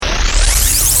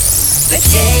The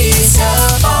Gayest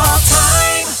of All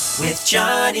Time with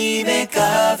Johnny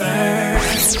McGovern.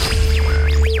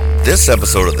 This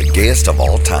episode of The Gayest of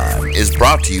All Time is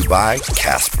brought to you by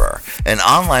Casper, an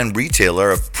online retailer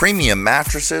of premium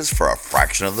mattresses for a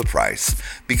fraction of the price,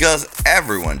 because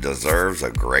everyone deserves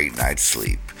a great night's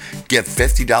sleep. Get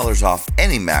 $50 off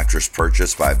any mattress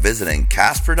purchase by visiting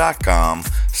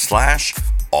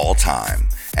Casper.com/alltime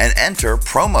and enter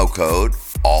promo code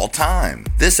ALLTIME.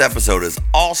 This episode is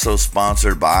also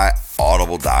sponsored by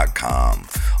Audible.com.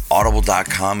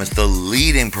 Audible.com is the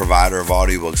leading provider of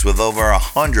audiobooks with over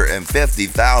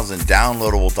 150,000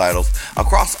 downloadable titles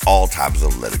across all types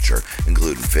of literature,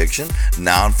 including fiction,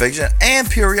 nonfiction, and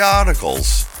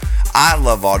periodicals. I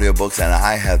love audiobooks and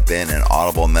I have been an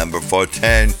Audible member for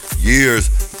 10 years,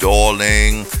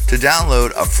 darling. To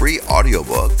download a free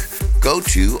audiobook, go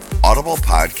to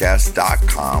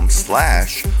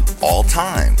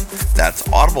audiblepodcast.com/alltime. That's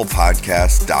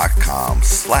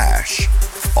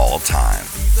audiblepodcast.com/alltime.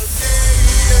 The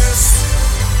gayest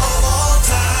of all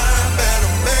time, better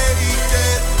make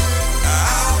it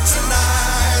out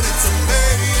tonight. It's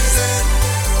amazing,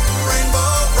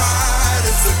 rainbow ride.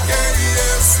 It's the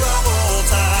gayest of all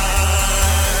time.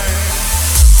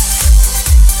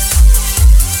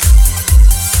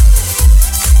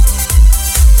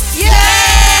 Yay!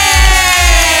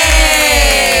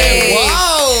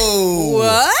 Whoa!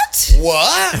 What?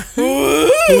 What?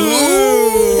 Who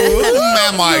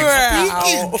am I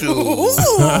speaking to? Who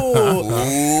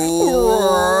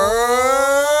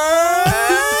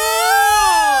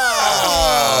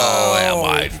am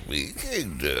I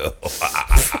speaking to?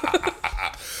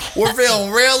 We're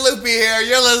feeling real loopy here.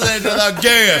 You're listening to the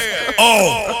Gayest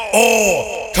of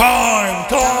All Time.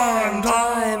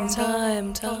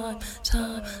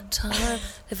 Time.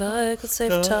 If I could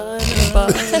save time,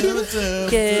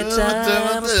 get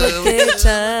time, put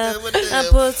time, I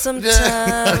put some time.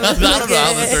 I don't know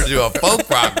how this turns into a folk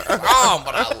rock song,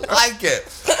 but I like it.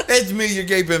 It's me, your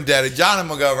gay pimp daddy, Johnny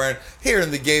McGovern, here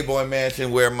in the Gay Boy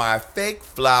Mansion where my fake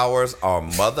flowers are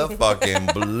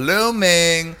motherfucking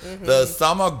blooming. The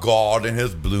summer garden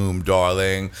has bloomed,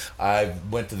 darling. I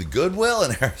went to the Goodwill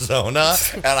in Arizona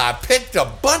and I picked a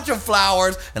bunch of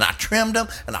flowers and I trimmed them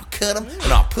and I cut them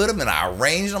and I put them and I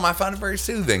arranged them. I found it very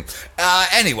soothing.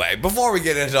 Anyway, before we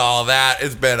get into all that,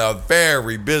 it's been a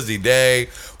very busy day.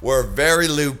 We're very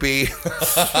loopy.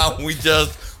 We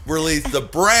just released the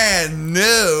brand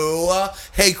new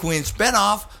Hey Queen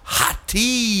spinoff, Hot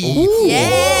Tea.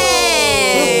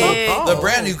 Yay! The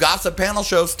brand new gossip panel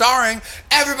show starring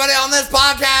everybody on this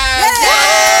podcast.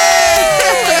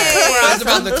 It's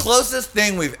about the closest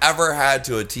thing we've ever had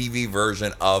to a TV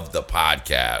version of the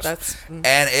podcast.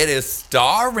 And it is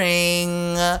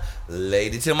starring,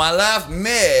 lady to my left,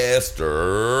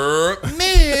 Mr.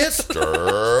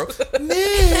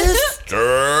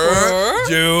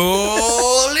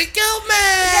 Julie Gilman.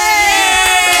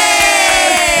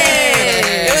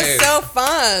 It was so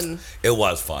fun. It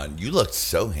was fun. You looked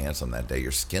so handsome that day.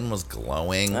 Your skin was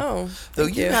glowing. Oh, though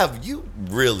thank you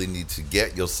really need to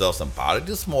get yourself some body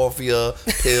dysmorphia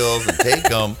pills and take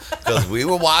them, because we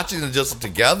were watching it just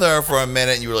together for a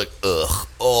minute and you were like, ugh,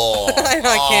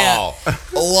 I can't.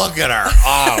 Look at her.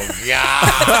 Oh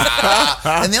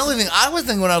yeah. And the only thing I was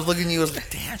thinking when I was looking at you was,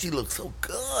 damn, she looks so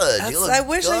good. I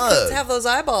wish I could have those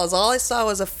eyeballs. All I saw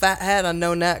was a fat head on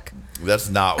no neck. That's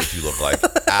not what you look like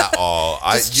at all.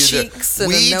 Cheeks and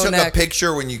we a no took neck. a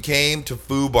picture when you came to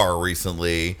FUBAR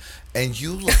recently, and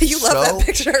you look You love so that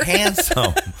picture.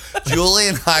 handsome. Julie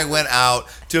and I went out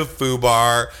to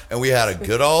FUBAR, and we had a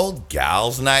good old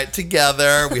gals night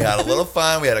together. We had a little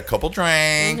fun. We had a couple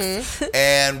drinks,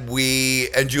 and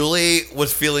Julie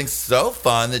was feeling so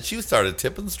fun that she started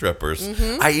tipping strippers.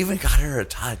 I even got her a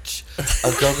touch,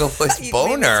 a Go-Go Boys You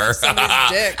boner. made me touch somebody's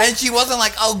dick. And she wasn't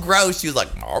like, oh, gross. She was like,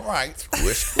 all right,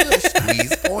 squish, squish,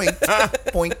 squeeze, point,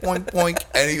 point, point, point.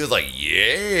 And he was like,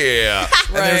 yeah.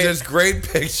 And there's this great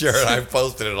picture, and I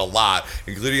posted it a lot,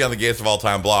 including on the Gayest of All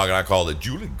Time blog, and I called it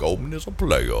Julie Goldman is a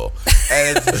Player.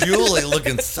 And it's Julie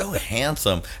looking so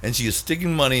handsome, and she is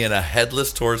sticking money in a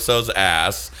headless torso's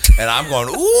ass, and I'm going,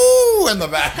 ooh, in the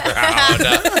background.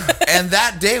 And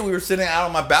that day, we were sitting out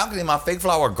on my balcony in my fake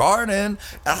flower garden,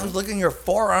 and I was looking at your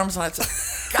forearms, and I said,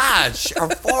 gosh, her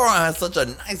forearm has such a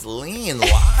nice lean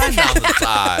line down the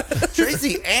side.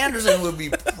 Tracy Anderson would be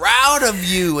proud of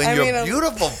you and your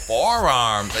beautiful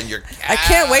forearms and your calves. I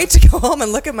can't wait to go home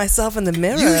and look at myself in the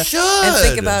mirror. You should. And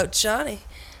think about Johnny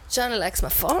Johnny likes my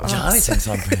forearms. Johnny thinks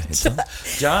I'm handsome.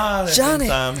 Johnny thinks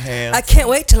I'm handsome. I can't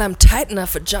wait till I'm tight enough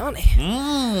for Johnny. You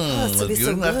to be so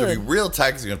don't have to be good. real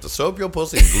tight because you have to soap your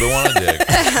pussy and glue on a dick.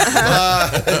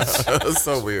 That's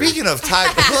so weird. Speaking of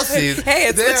tight pussies, Hey,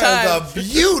 it's the there's time. a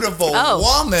beautiful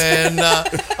Oh. woman, a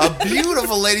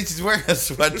beautiful lady. She's wearing a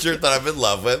sweatshirt that I'm in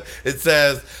love with. It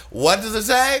says, what does it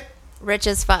say? Rich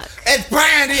as fuck. It's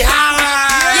Brandy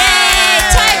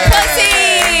Howard! Tight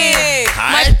pussy!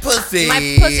 Tight pussy!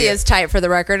 My pussy is tight for the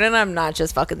record, and I'm not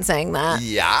just fucking saying that.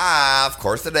 Yeah, of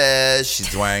course it is.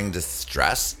 She's wearing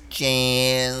distressed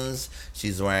jeans.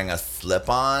 She's wearing a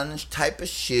slip-on type of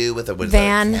shoe with a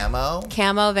Van. camo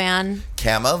Camo van.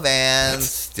 Van.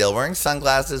 Still wearing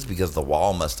sunglasses because the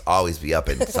wall must always be up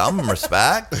in some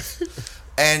respect.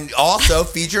 And also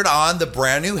featured on the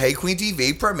brand new Hey Queen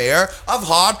TV premiere of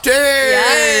Hot Tea.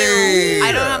 Yes.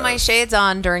 I don't have my shades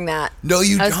on during that. No,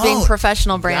 you I was don't. being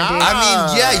professional, Brandy.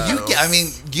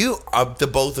 The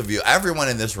both of you, everyone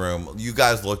in this room, you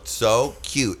guys looked so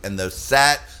cute, and the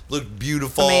set looked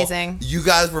beautiful. Amazing. You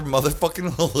guys were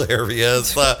motherfucking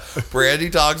hilarious. Brandy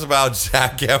talks about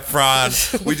Zac Efron.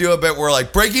 We do a bit where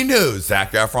like, breaking news,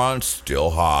 Zac Efron's still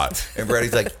hot. And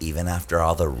Brandy's like, even after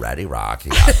all the Ready Rock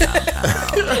he got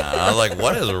downtown. And I was like,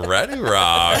 what is Ready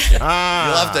Rock? You'll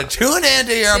have to tune in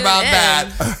to hear about that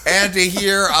and to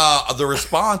hear the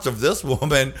response of this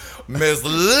woman, Miss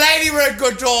Lady Red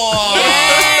Couture.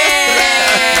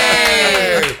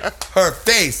 Yay! Her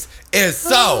face is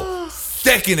so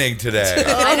sickening today.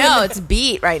 I know, it's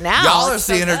beat right now. Y'all are It's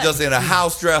so seeing her good. just in a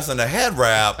house dress and a head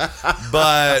wrap,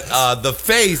 but the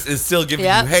face is still giving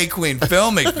Yep. you Hey Queen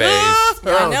filming face.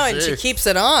 I know, and she keeps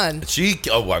it on. She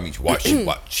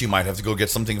might have to go get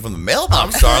something from the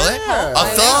mailbox, darling. A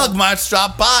thug might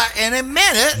stop by in a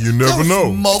minute. You never to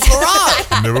know. Smoke her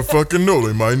up. You never fucking know.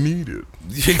 They might need it.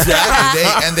 Exactly.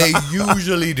 They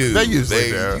usually do. They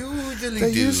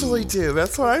usually do.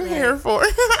 That's what I'm here for.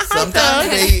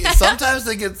 Sometimes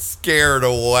they get scared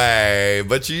away,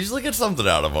 but you usually get something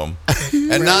out of them,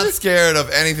 and not scared of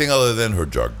anything other than her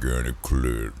gigantic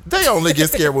clit. They only get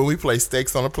scared when we play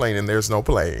stakes on a plane and there's no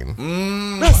plane.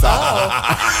 That's all.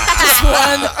 Just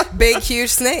one big, huge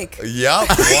snake. Yep.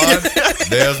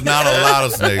 There's not a lot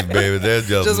of snakes, baby. There's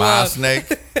just my one. snake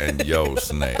and your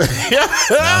snake.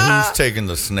 Now who's taking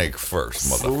the snake first,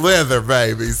 mother? Slither,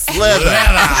 baby. Slither.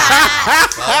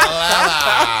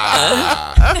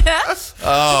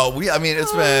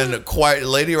 It's been quite.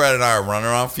 Lady Red and I are running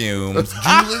on fumes.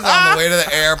 Julie's on the way to the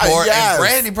airport, Yes. and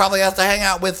Brandy probably has to hang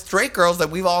out with straight girls that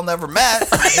we've all never met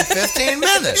in 15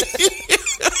 minutes.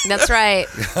 That's right.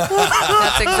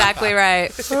 That's exactly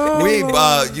right.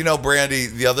 Brandy,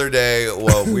 the other day,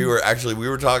 we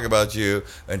were talking about you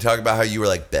and talking about how you were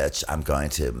like, bitch, I'm going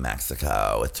to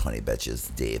Mexico with 20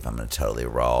 bitches deep. I'm going to totally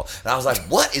roll. And I was like,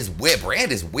 what is weird?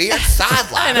 Brandy's weird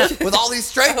sideline with all these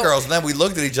straight girls. And then we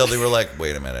looked at each other and we were like,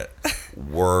 wait a minute.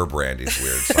 We're Brandy's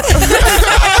weird sideline.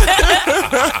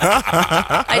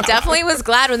 I definitely was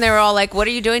glad when they were all like, what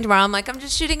are you doing tomorrow? I'm like, I'm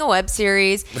just shooting a web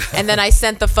series. And then I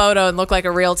sent the photo and looked like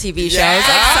a real TV show. I was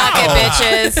like, suck it,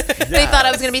 bitches. They thought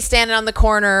I was going to be standing on the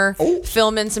corner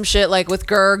filming some shit like with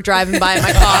Gerg driving by in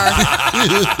my car.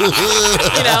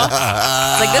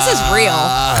 It's like, this is real.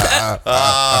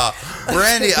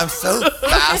 Brandy, I'm so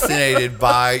fascinated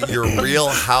by your Real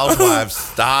Housewives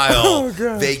style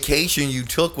vacation you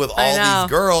took with all these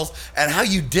girls and how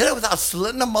you did it without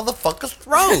slitting a motherfucker's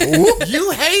throat.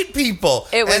 You hate people.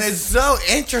 And it's so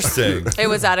interesting. It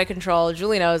was out of control.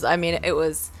 Julie knows. I mean,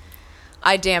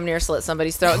 I damn near slit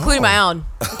somebody's throat, including my own.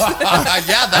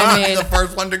 That would be the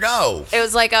first one to go. It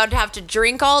was like I would have to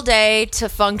drink all day to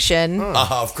function.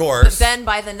 Of course. But then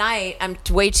by the night, I'm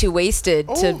way too wasted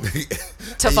to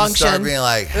function. You start being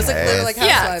like, It was like literally like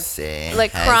Housewives. sexy,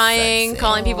 Like hey, crying, sexy.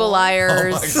 calling people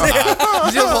liars. Oh my God.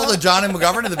 Did you pull the Johnny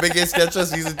McGovern in the Big Gay Sketches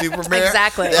season 2 premiere?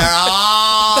 Exactly. They're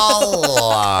all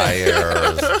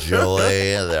liars,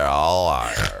 Julie. They're all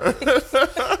liars.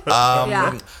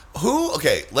 Yeah.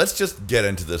 Okay, let's just get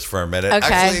into this for a minute. Okay.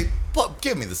 Actually,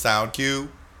 give me the sound cue.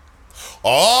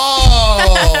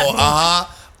 I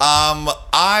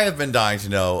have been dying to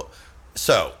know.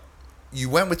 So, you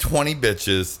went with 20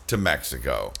 bitches to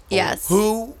Mexico. Yes.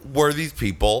 Who were these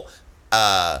people?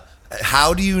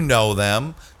 How do you know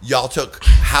them? Y'all took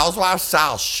housewife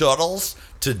style shuttles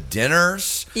to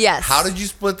dinners? Yes. How did you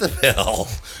split the bill?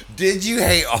 Did you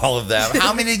hate all of them?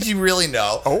 How many did you really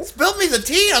know? Spill me the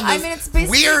tea on this it's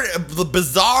basically weird,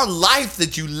 bizarre life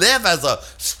that you live as a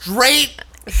straight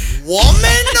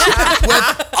woman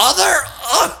with other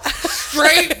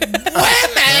straight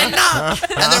women.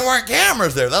 And there weren't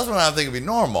cameras there. That's what I think would be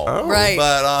normal. Right.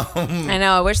 But, I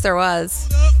know. I wish there was.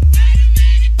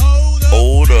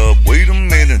 Hold Hold up, wait a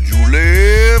minute,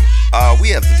 Julie. We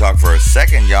have to talk for a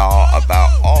second, y'all,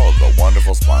 about all of the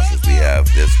wonderful sponsors we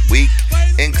have this week,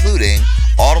 including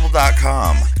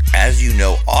Audible.com. As you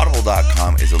know,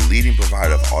 Audible.com is a leading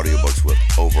provider of audiobooks with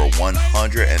over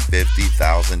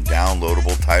 150,000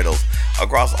 downloadable titles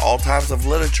across all types of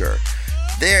literature.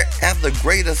 They have the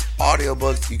greatest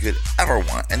audiobooks you could ever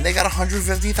want, and they got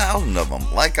 150,000 of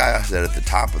them. Like I said at the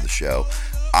top of the show,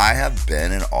 I have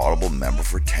been an Audible member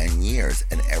for 10 years,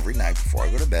 and every night before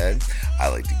I go to bed, I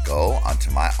like to go onto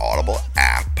my Audible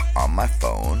app on my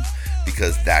phone,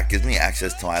 because that gives me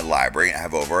access to my library. I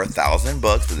have over 1,000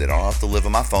 books, but they don't have to live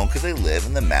in my phone because they live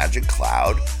in the magic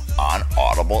cloud on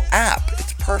Audible app.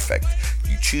 It's perfect.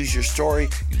 You choose your story,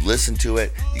 you listen to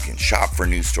it, you can shop for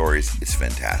new stories. It's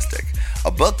fantastic.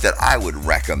 A book that I would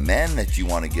recommend that you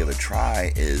want to give a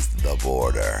try is The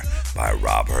Border by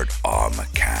Robert R.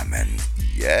 McCammon.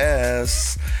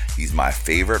 Yes, he's my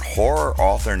favorite horror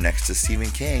author next to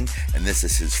Stephen King, and this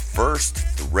is his first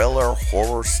thriller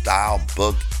horror style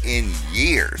book in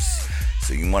years.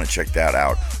 So you want to check that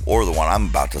out, or the one I'm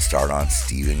about to start on,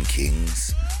 Stephen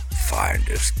King's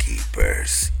Finders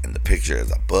Keepers. And the picture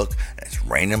is a book, and it's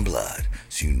raining blood,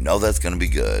 so you know that's going to be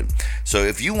good. So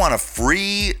if you want a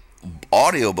free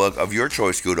audiobook of your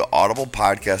choice, go to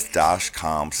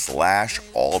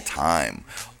audiblepodcast.com/alltime.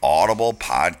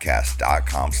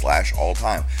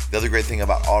 audiblepodcast.com/alltime. The other great thing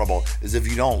about Audible is if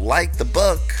you don't like the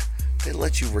book, they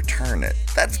let you return it.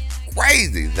 That's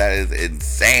crazy. That is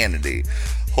insanity.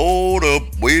 Hold up,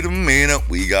 wait a minute,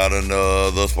 we got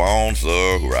another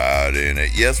sponsor right in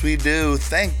it. Yes, we do.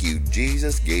 Thank you,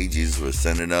 Jesus Gages, for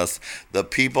sending us the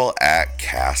people at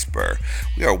Casper.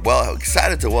 We are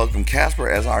excited to welcome Casper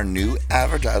as our new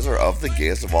advertiser of the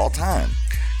gayest of all time.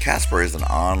 Casper is an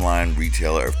online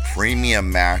retailer of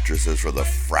premium mattresses for the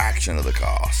fraction of the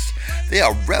cost. They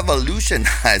are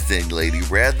revolutionizing, Lady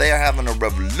Red. They are having a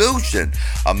revolution,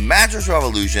 a mattress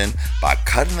revolution, by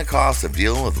cutting the cost of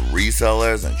dealing with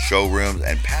resellers and showrooms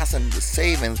and passing the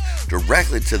savings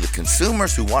directly to the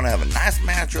consumers who want to have a nice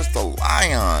mattress to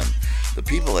lie on. The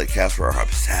people at Casper are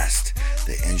obsessed.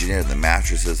 They engineer the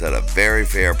mattresses at a very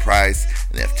fair price,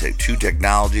 and they have two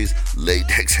technologies,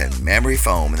 latex and memory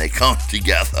foam, and they come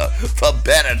together for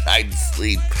better night's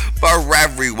sleep for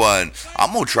everyone.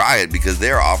 I'm going to try it because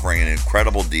they're offering an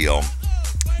incredible deal.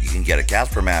 You can get a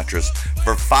Casper mattress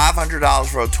for $500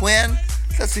 for a twin.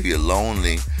 That's if you're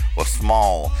lonely or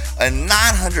small, and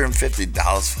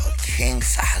 $950 for a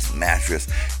king-size mattress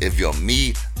if you're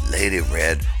me, Lady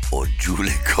Red, or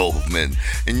Julie Goldman.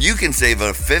 And you can save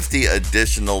a $50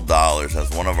 additional as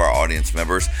one of our audience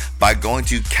members by going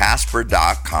to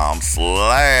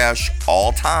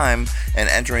Casper.com/alltime and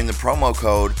entering the promo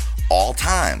code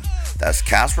alltime. That's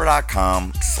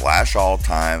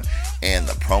Casper.com/alltime and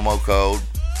the promo code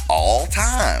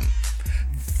alltime.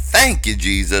 Thank you,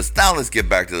 Jesus. Now let's get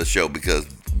back to the show because,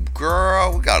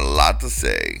 girl, we got a lot to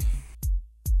say.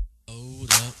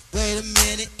 Wait a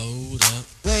minute. Hold up.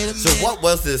 Wait a minute. So what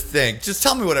was this thing? Just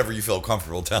tell me whatever you feel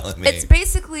comfortable telling me. It's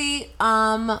basically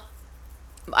my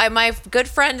good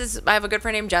friend I have a good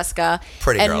friend named Jessica.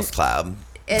 Pretty Girls Club.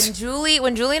 And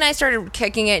when Julie and I started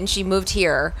kicking it and she moved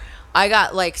here, I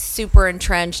got like super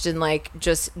entrenched in like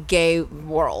just gay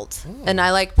world. And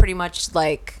I like pretty much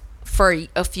like for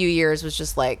a few years was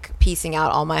just like piecing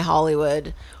out all my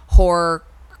Hollywood horror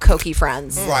cokey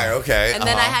friends. Right, okay. And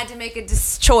then I had to make a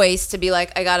choice to be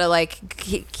like, I gotta like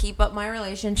keep up my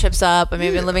relationships up. I mean,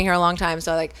 I've been living here a long time,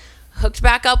 so I like hooked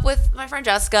back up with my friend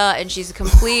Jessica, and she's a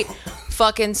complete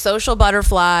fucking social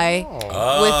butterfly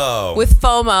with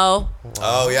FOMO.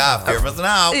 Oh yeah, fear of missing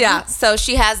out. Yeah, so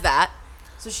she has that.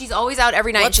 So she's always out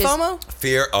every night. What's FOMO?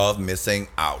 Fear of missing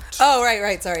out. Oh,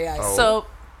 right. Sorry, yeah. So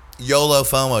YOLO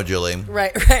FOMO, Julie.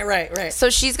 Right.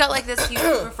 So she's got like this huge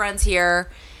group of friends here.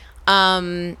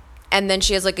 And then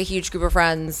she has like a huge group of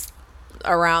friends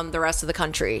around the rest of the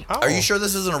country. Are you sure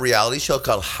this isn't a reality show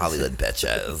called Hollywood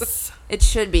Bitches? It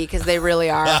should be because they really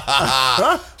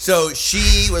are. So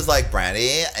she was like,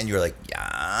 Brandy, and you were like,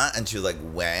 yeah. And she was like,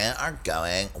 where are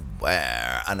going?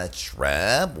 Where? On a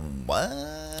trip?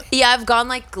 What? Yeah, I've gone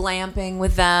like glamping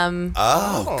with them.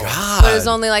 Oh, God. But it was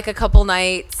only like a couple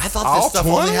nights. I thought this stuff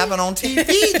only happened on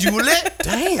TV, Julie.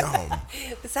 Damn.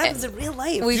 This happens in real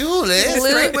life. Julie,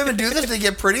 straight women do this to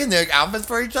get pretty in their outfits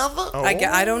for each other?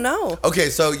 I don't know. Okay,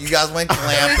 so you guys went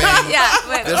glamping.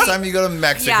 Yeah. This time you go to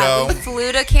Mexico. Yeah, we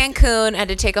flew to Cancun, had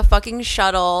to take a fucking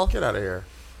shuttle Get out of here.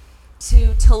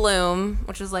 to Tulum,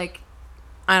 which was like,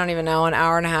 I don't even know, an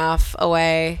hour and a half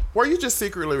away. Were you just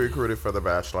secretly recruited for The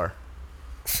Bachelor?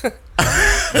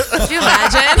 Could you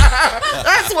imagine?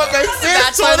 That's what makes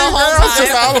sense. Bachelor the 20 whole girls time.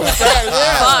 just all of that,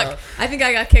 yeah. Fuck. I think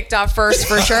I got kicked off first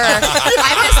for sure.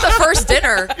 I missed the first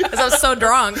dinner because I was so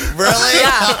drunk. Really?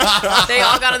 Yeah. They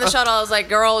all got on the shuttle. I was like,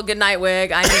 girl, good night,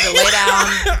 wig. I need to lay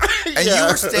down. And you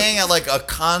were staying at like a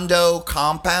condo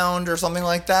compound or something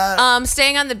like that?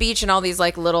 Staying on the beach in all these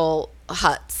like little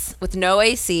huts with no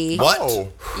AC. What? Oh,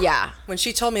 Yeah. When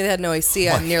she told me they had no AC,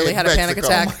 I What? nearly had a panic Mexico.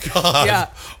 attack. God. Yeah.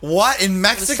 What? In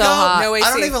Mexico? so hot. No I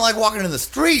don't AC. even like walking in the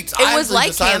streets. It I was actually like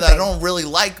decided that I camping. don't really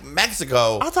like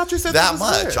Mexico. I thought you said that that was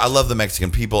much. good. I love the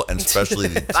Mexican people, and especially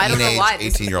the I don't know teenage why.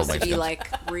 This 18-year-old supposed to be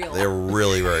Mexicans. like real. They're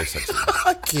really very sexy.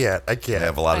 I can't. They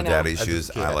have a lot of I know. daddy I just issues.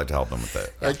 can't. I like to help them with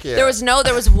it. I can't.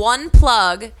 There was one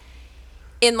plug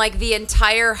in like the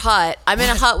entire hut. I'm in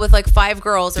a hut with like 5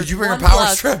 girls. Did There's you bring a one power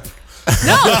plug. strip?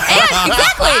 No, and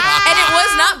exactly. And it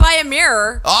was not by a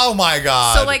mirror. Oh my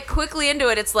god! So like quickly into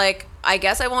it, it's like, I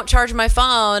guess I won't charge my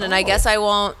phone, and I guess I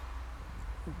won't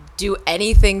do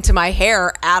anything to my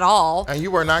hair at all. And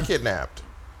you were not kidnapped.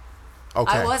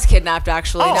 Okay. I was kidnapped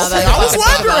actually. Oh, now see, that I was fucking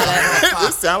think about it. wondering.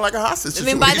 This sounded like a hostage I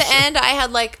situation. mean, by the end,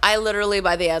 I literally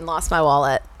by the end lost my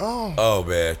wallet. oh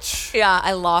bitch. Yeah,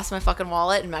 I lost my fucking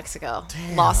wallet in Mexico.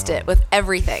 Lost it with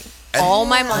everything. All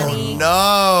my money,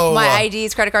 No. my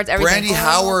IDs, credit cards, everything. Brandy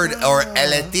Howard or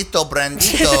Eletito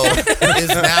Brandito is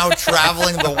now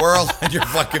traveling the world on your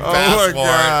fucking passport.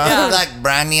 God. Like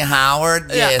Brandy Howard?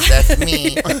 Yes, that's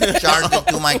me. Charge it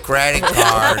to my credit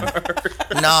card.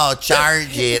 No,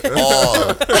 charge it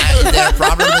all. Is there a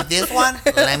problem with this one?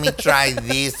 Let me try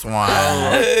this one.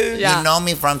 Yeah. You know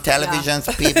me from television's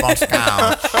People's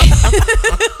Couch.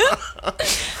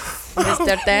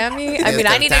 Mr. Tammy. I mean,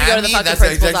 I Mr. need to go to the Tammy, fucking that's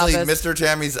principal's actually office. Mr.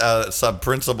 Tammy's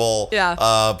sub-principal,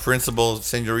 Yeah. principal,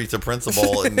 senorita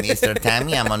principal. Mr.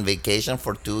 Tammy, I'm on vacation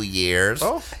for 2 years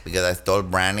because I stole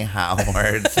Brandy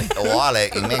Howard's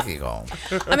wallet in Mexico.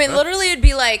 I mean, literally, it'd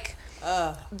be like,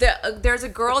 there's a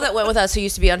girl that went with us who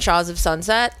used to be on Shaws of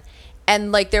Sunset.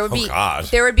 And like there would be God.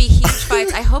 huge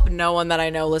fights. I hope no one that I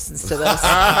know listens to this.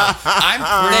 I'm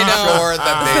pretty sure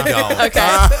that they don't. Okay,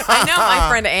 I know my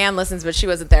friend Ann listens, but she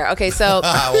wasn't there. Okay, so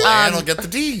Well, Ann will get the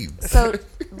deeds. so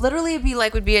literally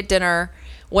would be at dinner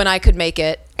when I could make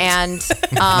it, and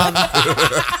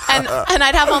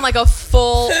I'd have on like a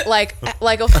full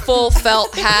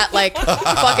felt hat, like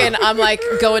fucking I'm like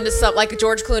going to some like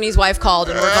George Clooney's wife called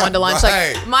and we're going to lunch.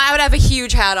 Right. Like I would have a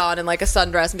huge hat on and like a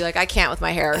sundress and be like, I can't with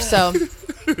my hair. So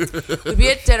we'd be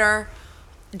at dinner,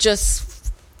 just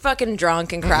fucking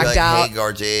drunk and cracked Like, out. hey,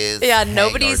 gorgeous. Yeah, Hey,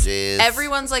 nobody's. gorgeous.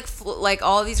 Everyone's like, like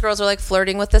all these girls are like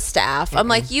flirting with the staff. I'm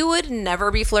like, you would never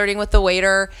be flirting with the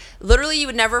waiter. Literally, you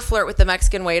would never flirt with the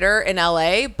Mexican waiter in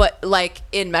LA. But like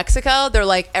in Mexico, they're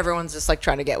like everyone's just like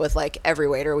trying to get with like every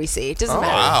waiter we see. It doesn't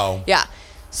matter. wow. Yeah.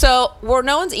 So where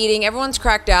no one's eating, everyone's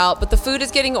cracked out, but the food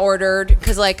is getting ordered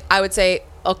because like I would say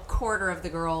a quarter of the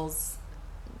girls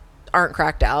aren't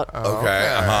cracked out.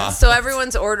 Okay. Uh-huh. So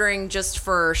everyone's ordering just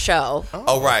for show.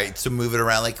 Oh, right. So move it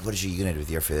around. Like, what are you going to do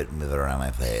with your food? Move it around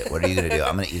my plate. What are you going to do?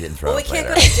 I'm going to eat it and throw Well, we it can't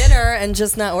later. go to dinner and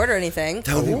just not order anything.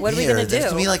 That would be What are we weird. gonna do?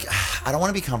 That's to me like I don't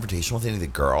want to be confrontational with any of the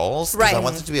girls. 'Cause Right. I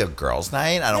want it to be a girls'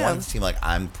 night. I don't want it to seem like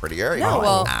I'm prettier. No, even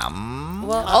well- though I am.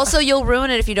 Well, Also, you'll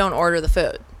ruin it if you don't order the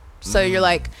food. So you're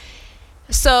like,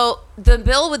 so the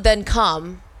bill would then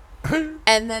come,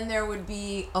 and then there would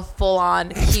be a full-on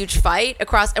huge fight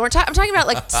across. And I'm talking about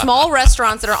like small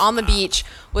restaurants that are on the beach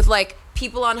with like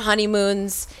people on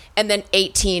honeymoons, and then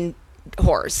 18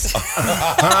 whores,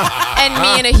 and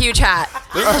me in a huge hat.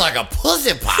 This is like a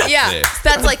pussy pot. Yeah,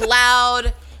 that's like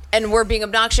loud. And we're being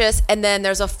obnoxious, and then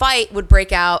there's a fight would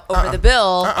break out over the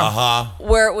bill,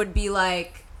 where it would be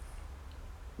like,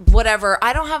 whatever,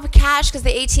 I don't have cash because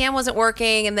the ATM wasn't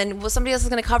working, and then somebody else is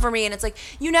going to cover me, and it's like,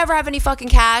 you never have any fucking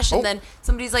cash, and then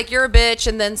somebody's like, you're a bitch,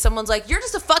 and then someone's like, you're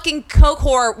just a fucking coke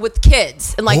whore with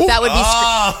kids, and like that would be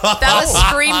that was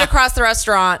screamed across the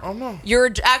restaurant. Oh no,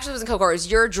 actually it wasn't coke whore, it was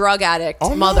your drug addict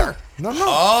mother. No.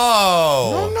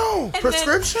 Oh. No.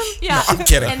 Prescription? Yeah, I'm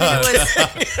kidding. and then They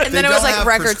it was don't like have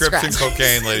record prescription scratch.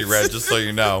 cocaine, Lady Red, just so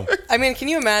you know. I mean, can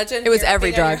you imagine? It was you're every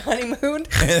being on drug. your honeymoon,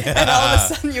 and all of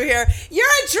a sudden you hear, "You're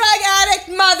a drug addict,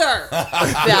 mother."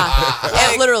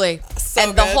 Yeah, literally,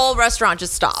 and the good. whole restaurant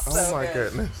just stopped. Oh my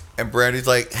goodness. And Brandy's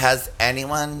like, has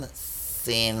anyone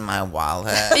seen my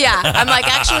wallet? Yeah, I'm like,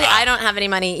 actually, I don't have any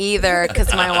money either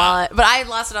because my wallet. But I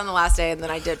lost it on the last day, and then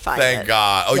I did find it. Thank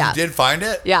God. Oh, Yeah. you did find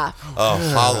it? Yeah, Oh,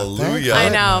 hallelujah. I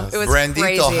know. It was Brandito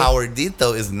crazy.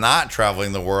 Howardito is not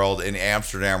traveling the world in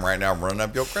Amsterdam right now, running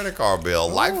up your credit card bill.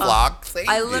 LifeLock, saved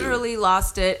I you. literally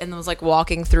lost it and was like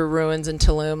walking through ruins in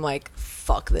Tulum, like,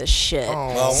 fuck this shit.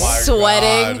 Oh my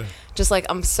Sweating. God. just like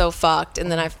I'm so fucked.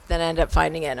 And then I ended up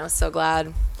finding it, and I was so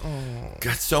glad.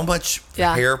 Got so much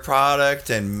Yeah. hair product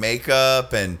and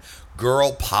makeup and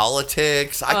girl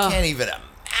politics. I can't even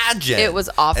imagine. It was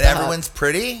off And the hook. everyone's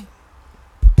pretty?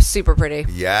 Super pretty.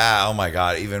 Yeah. Oh my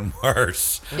God. Even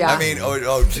worse. Yeah. I mean,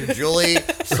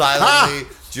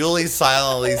 Julie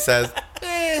silently says,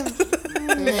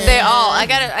 They all.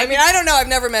 I mean, I don't know. I've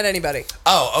never met anybody.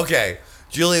 oh, okay.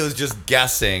 Julie was just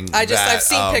guessing. I've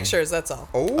seen pictures. That's all.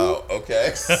 Oh,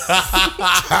 okay.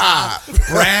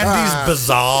 Brandy's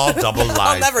bizarre double life.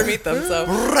 I'll never meet them. So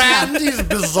Brandy's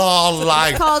bizarre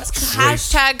life. It's called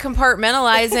hashtag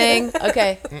compartmentalizing.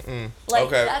 Okay. Like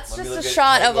Okay, that's let me just a look at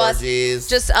shot my of us, gorgees.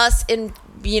 just us in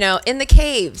in the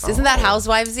caves. Isn't that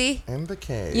Housewivesy? In the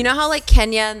cave. You know how like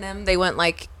Kenya and them, they went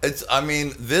like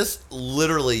This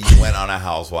literally you went on a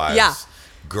Housewives Yeah.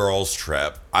 girls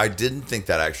trip. I didn't think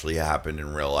that actually happened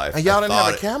in real life. And y'all I didn't have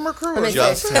thought a camera crew? Let me It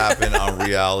just happened on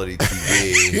reality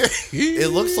TV. It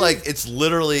looks like it's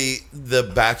literally the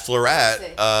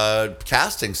Bachelorette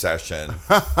casting session.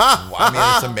 I mean,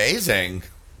 it's amazing.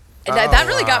 that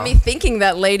really got me thinking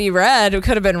that Lady Red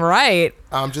could have been right.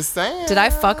 I'm just saying. Did I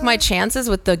fuck my chances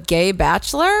with the gay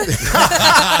bachelor? Shit.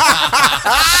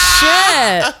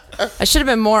 I should have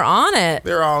been more on it.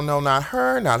 They're all, no, not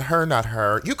her, not her, not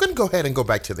her. You can go ahead and go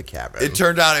back to the cabin. It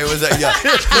turned out it was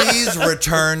please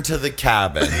return to the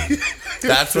cabin.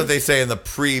 That's what they say in the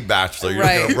pre-Bachelor. You're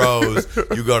Right. a rose,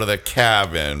 you go to the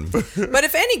cabin. But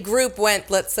if any group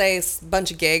went, let's say a bunch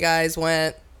of gay guys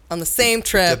went on the same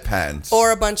trip. Depends.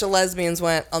 Or a bunch of lesbians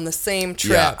went on the same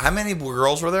trip. Yeah. How many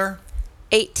girls were there?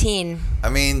 18. I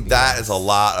mean, that is a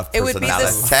lot of It would be the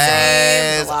personalities.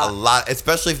 same. A lot,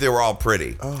 especially if they were all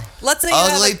pretty. Let's say you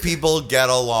have Ugly a- people get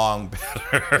along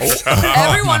better.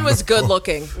 Everyone was good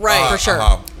looking. Right. For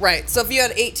sure. Right. So if you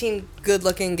had 18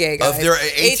 good-looking gay guys, If there are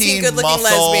 18 good-looking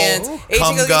muscle, lesbians, 18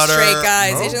 cum good-looking gutter. straight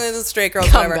guys, 18 good-looking straight girls,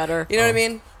 Cum whatever. gutter. You know what I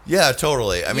mean? Yeah,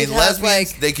 totally. I mean, You'd have,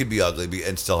 lesbians, like- they could be ugly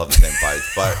and still have the same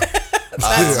fights, but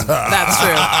That's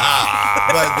true.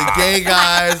 but the gay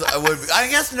guys would. I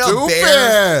guess no Stupid.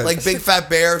 bears, like big fat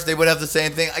bears, they would have the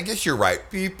same thing. I guess you're right.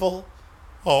 People,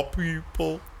 all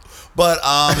people, but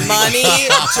Money,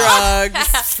 drugs,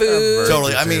 food.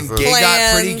 totally. I mean, pretty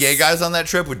Plans. gay guys on that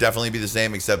trip would definitely be the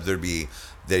same, except they'd be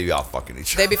all fucking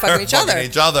each other. They'd be fucking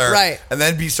each other. Right. And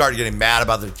then start getting mad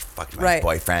about the fucking my Right.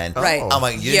 boyfriend. Right. I'm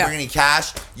like, you didn't Yeah. bring any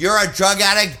cash? You're a drug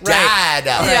addict Right. dad.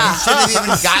 Yeah. You shouldn't have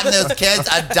even gotten those kids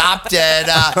adopted.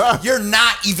 You're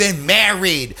not even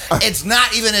married. It's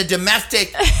not even a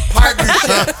domestic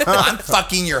partnership. I'm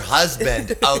fucking your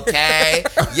husband, okay?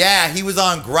 Yeah, he was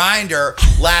on Grindr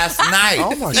last night.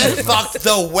 Oh my he goodness. fucked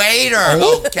the waiter,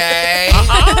 okay?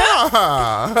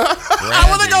 I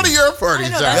want to go to your party,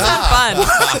 John. That's not fun.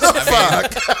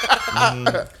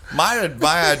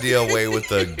 My ideal way with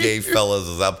the gay fellas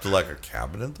is up to like a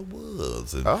cabin in the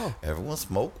woods and everyone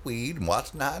smoke weed and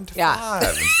watch 9 to 5 Yeah.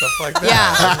 and stuff like that.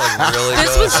 Yeah. That's, like, really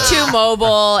This good. was too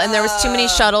mobile, and there was too many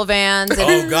shuttle vans. And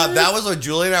Oh God, that was what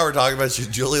Julie and I were talking about.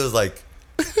 Julie was like,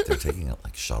 they're taking it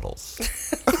like shuttles.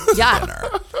 yeah, Dinner.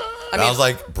 And I was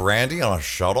like, Brandy on a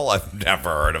shuttle? I've never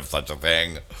heard of such a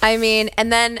thing. I mean,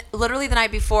 and then literally the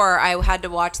night before, I had to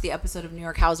watch the episode of New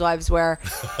York Housewives where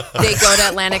they go to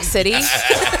Atlantic City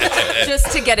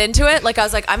just to get into it. Like I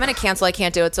was like, I'm gonna cancel. I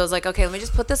can't do it. So I was like, okay, let me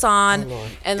just put this on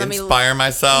and let me Inspire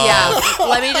myself. Yeah,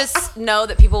 let me just know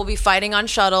that people will be fighting on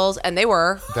shuttles, and they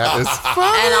were. That is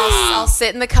fun. And I'll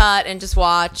sit in the cut and just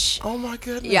watch. Oh my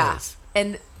goodness. Yeah,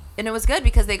 and it was good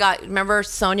because they got. Remember,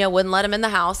 Sonia wouldn't let him in the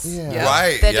house. Yeah.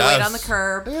 Right. They had to yes. wait on the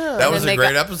curb. Yeah. That was a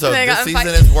great episode. they This got season fight-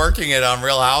 is working it on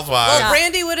Real Housewives. Well,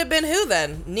 Brandy would have been who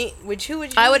then? Who would you?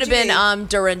 I would have you been be?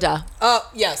 Dorinda. Oh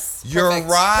yes. You're Perfect.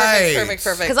 right. Perfect.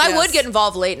 Because I yes. would get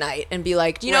involved late night and be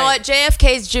like, you know Right. what,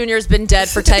 JFK's Jr.'s been dead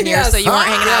for 10 years, Yes. so you weren't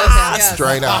hanging out with him. Yes.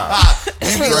 Straight up.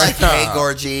 You'd be like, hey,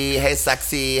 Gorgie, hey,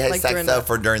 sexy, hey, Like Dorinda. sexo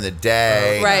for during the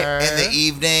day. Right. In the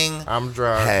evening. I'm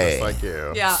drunk Hey. just like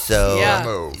you. Yeah. So, Yeah.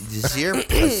 Move. is your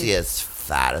pussy as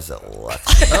fat as it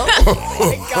looks?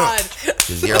 Oh my God.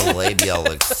 Because your labia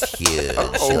looks huge.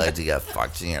 You like to get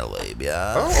fucked in your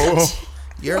labia. Oh.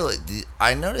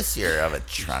 I notice you have a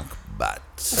trunk butt,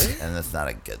 and that's not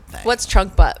a good thing. What's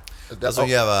trunk butt? That's when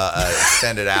you have a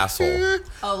extended asshole.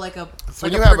 Oh, like a When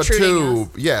like you have a protruding tube.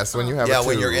 Yes, when you have a Yeah, tube.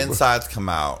 when your insides come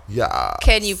out. Yeah.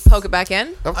 Can you poke it back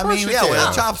in? Of I course mean, you yeah, can. with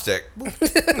a chopstick.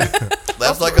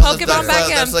 That's like Poke it on back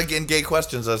in. that's like in gay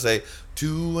questions. I say,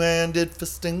 two-handed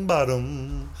fisting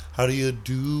bottom. How do you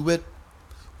do it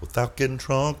without getting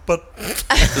trunk? But it's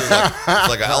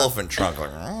like an elephant trunk. Like,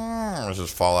 as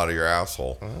just fall out of your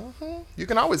asshole. You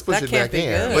can always push That it can't back be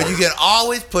in. good. But you can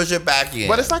always push it back in.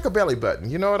 But it's like a belly button.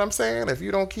 You know what I'm saying? If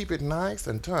you don't keep it nice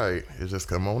and tight, it just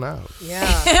come on out.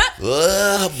 Yeah.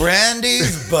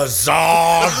 Brandy's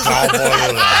Bizarre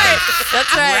Double Life.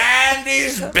 That's right.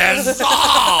 Brandy's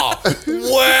Bizarre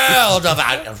World of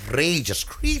Outrageous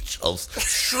Creatures.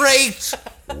 Straight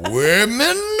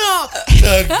women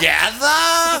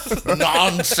together,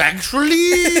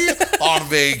 non-sexually, on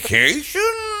vacation.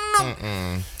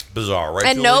 Bizarre, right?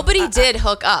 And Julie? nobody did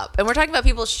hook up. And we're talking about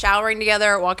people showering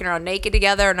together, walking around naked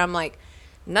together. And I'm like,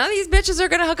 none of these bitches are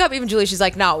going to hook up. Even Julie, she's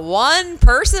like, not one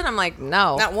person? I'm like,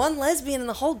 no. Not one lesbian in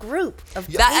the whole group of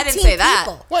That- I didn't 18 say that.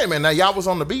 people. Wait a minute. Now, y'all was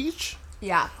on the beach?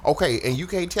 Yeah. Okay, and you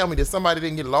can't tell me that somebody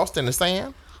didn't get lost in the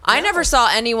sand? I never saw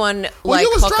anyone Well, like you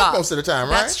was hook drunk up. most of the time,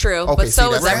 right? That's true. Okay, but see, so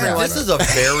was that's everyone. This is a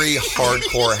very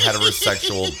hardcore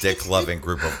heterosexual dick-loving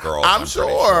group of girls. I'm pretty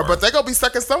sure, but they're going to be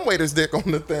sucking some waiter's dick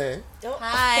on the thing.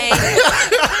 Hi.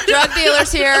 Drug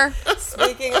dealers here.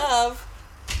 Speaking of,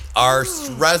 Our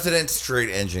resident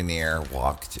street engineer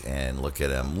walked in. Look at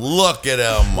him. Look at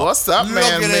him. What's up, Look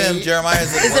man, at him, me? Jeremiah.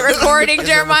 Is it recording,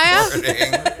 Jeremiah?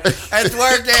 It's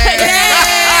working.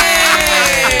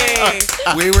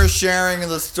 We were sharing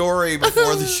the story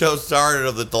before the show started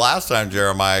of the last time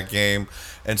Jeremiah came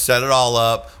and set it all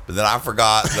up, but then I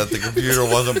forgot that the computer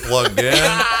wasn't plugged in,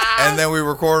 and then we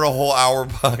recorded a whole hour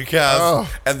podcast,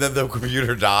 and then the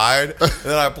computer died, and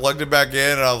then I plugged it back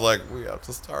in, and I was like, we have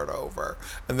to start over,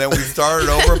 and then we started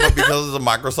over, but because of the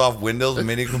Microsoft Windows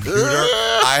mini computer,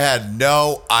 I had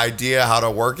no idea how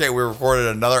to work it. We recorded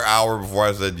another hour before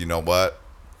I said, you know what?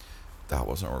 That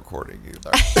wasn't recording either.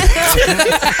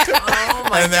 Oh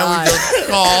my And then God. we just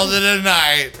called it a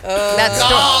night. That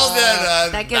Called story. it a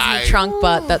That gives night. me trunk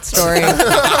butt, that story. I'm gonna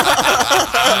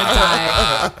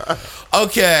die.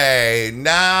 Okay,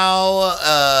 now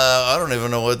I don't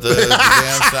even know what the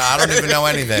damn. I don't even know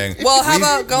anything. well, how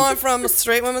about going from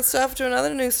straight woman stuff to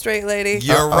another new straight lady?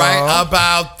 You're right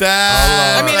about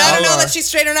that. I mean, I don't know Lord. that she's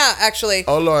straight or not, actually.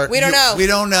 Oh, Lord. We don't know. We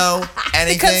don't know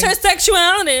anything. Because her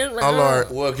sexuality. Oh, Lord.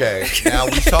 Okay, now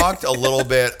we talked a little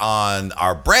bit on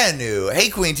our brand new Hey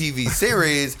Queen TV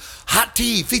series, Hot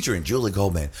Tea, featuring Julie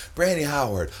Goldman, Brandy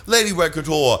Howard, Lady Red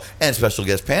Couture, and special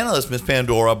guest panelist Miss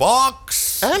Pandora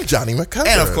Box. And Johnny McCutcheon.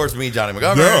 And of course, me, Johnny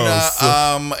McGovern. Yes.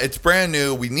 It's brand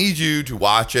new. We need you to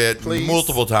watch it Please.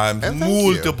 multiple times, And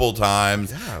thank you.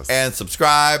 times, Yes. and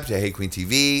subscribe to Hey Queen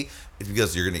TV. It's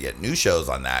because you're going to get new shows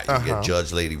on that. You're going to get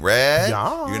Judge Lady Red.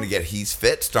 Yeah. You're going to get He's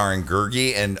Fit, starring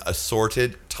Gurgi and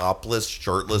assorted topless,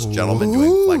 shirtless gentlemen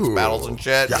doing flex battles and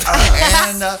shit.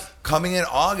 And coming in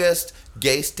August,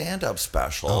 gay stand-up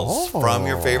specials from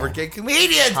your favorite gay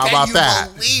comedians. How Can about you that?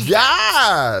 believe it?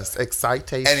 Yes.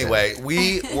 Excitation. Anyway,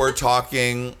 we were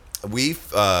talking. We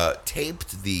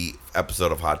taped the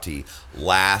episode of Hot Tea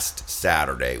last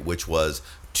Saturday, which was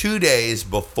 2 days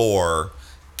before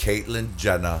Caitlyn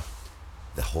Jenner,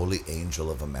 the holy angel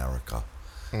of America,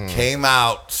 came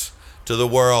out to the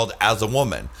world as a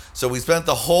woman. So we spent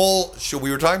the whole show.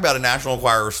 We were talking about a National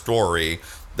Enquirer story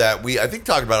that I think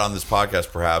talked about on this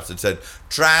podcast perhaps. It said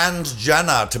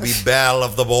transgender to be belle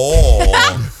of the ball.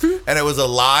 And it was a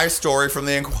lie story from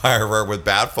the Enquirer with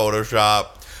bad Photoshop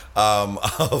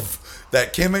of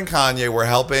that Kim and Kanye were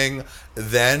helping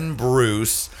then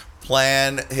Bruce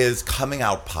plan his coming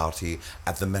out party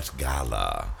at the Met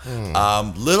Gala.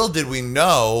 Little did we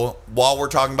know, while we're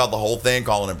talking about the whole thing,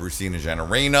 calling him Brucina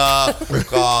Generina,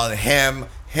 calling him,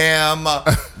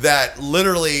 that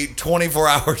literally 24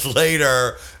 hours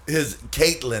later, his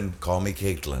Caitlyn, call me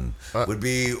Caitlyn, would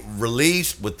be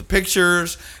released with the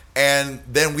pictures, and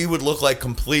then we would look like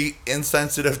complete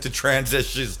insensitive to trans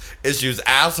issues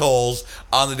assholes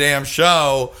on the damn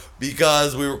show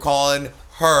because we were calling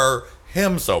her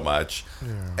him so much.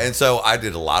 And so I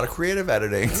did a lot of creative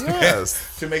editing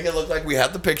to make it look like we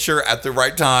had the picture at the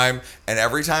right time, and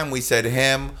every time we said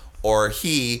him or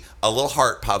he, a little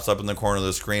heart pops up in the corner of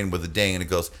the screen with a ding, and it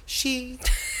goes she,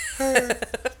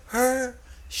 her,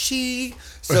 she,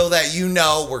 so that you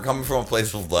know we're coming from a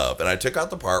place of love. And I took out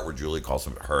the part where Julie calls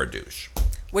her a douche.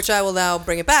 Which I will now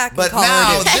bring it back. But and call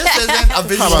now her a dude. this isn't a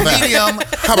visual about that? medium.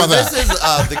 How about that?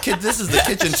 This is the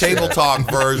kitchen table talk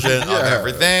version of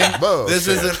everything. Bullshit. This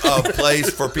isn't a place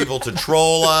for people to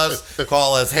troll us,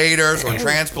 call us haters, or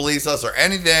trans police us, or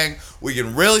anything. We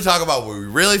can really talk about what we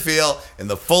really feel in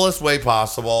the fullest way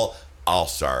possible. I'll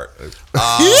start.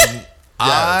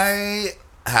 I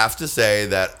have to say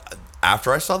that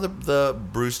after I saw the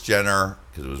Bruce Jenner,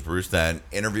 because it was Bruce then,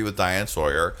 interview with Diane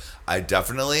Sawyer,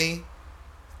 that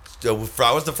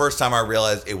was the first time I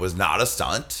realized it was not a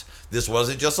stunt. This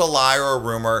wasn't just a lie or a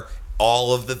rumor.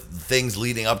 all of the things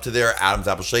leading up to there, Adam's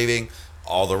apple shaving,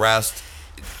 all the rest.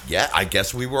 Yeah, I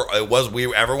guess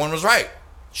everyone was right.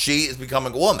 She is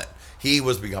becoming a woman. He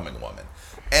was becoming a woman.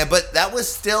 But that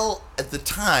was still, at the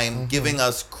time, giving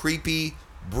us creepy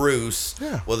Bruce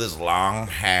with his long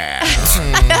hair,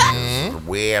 his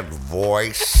weird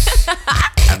voice,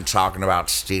 and talking about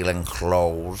stealing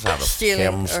clothes out of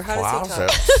Kim's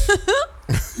closet.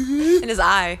 In his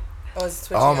eye.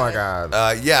 Oh my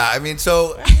God. Yeah, I mean,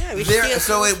 so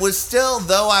it was still,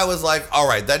 though I was like, all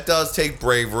right, that does take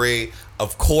bravery,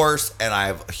 of course, and I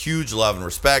have a huge love and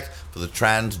respect for the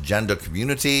transgender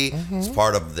community. It's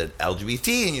part of the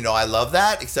LGBT, and I love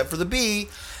that, except for the B.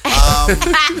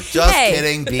 Just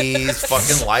kidding, bees,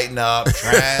 fucking lighten up,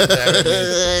 trans,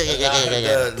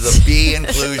 the B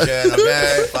inclusion,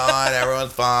 okay, fine,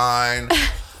 everyone's fine.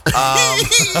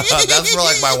 That's for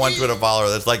like my one Twitter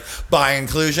follower that's like, by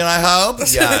inclusion, I hope.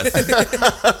 Yes.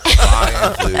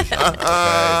 By inclusion.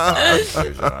 Okay. By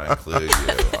inclusion. I include you.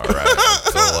 All right. I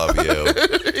still love you.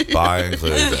 By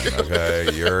inclusion. Okay.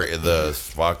 You're in the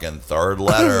fucking third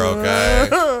letter.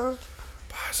 Okay.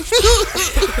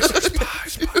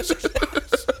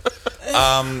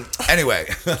 Anyway,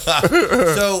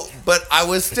 so, but I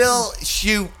was still,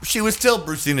 she was still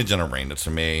Brucina Generina to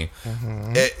me.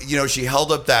 She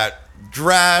held up that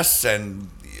dress and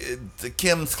the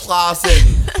Kim's closet.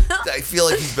 I feel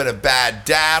like he's been a bad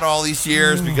dad all these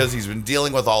years because he's been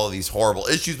dealing with all of these horrible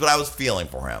issues, but I was feeling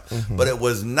for him. But it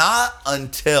was not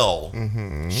until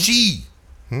she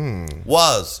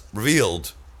was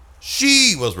revealed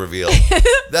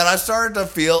that I started to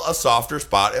feel a softer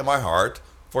spot in my heart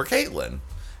for Caitlyn.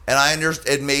 And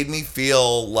it made me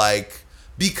feel like,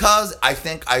 because I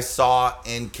think I saw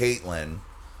in Caitlyn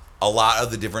a lot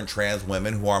of the different trans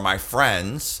women who are my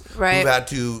friends, who had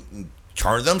to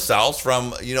turn themselves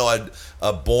from,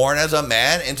 a born as a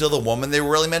man into the woman they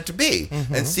were really meant to be.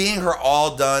 And seeing her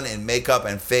all done in makeup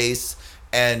and face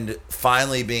and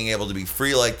finally being able to be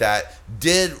free like that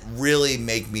did really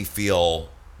make me feel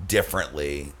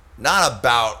differently. Not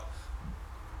about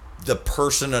the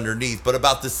person underneath, but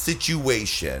about the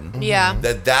situation. Yeah.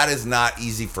 That is not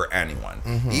easy for anyone.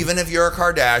 Even if you're a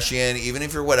Kardashian, even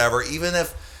if you're whatever, even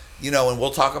if, and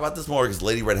we'll talk about this more because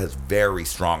Lady Red has very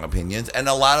strong opinions, and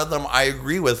a lot of them I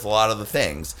agree with a lot of the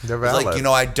things. They're valid. It's like,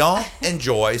 I don't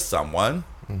enjoy someone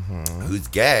who's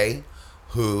gay,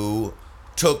 who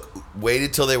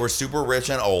waited till they were super rich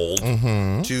and old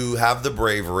to have the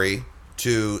bravery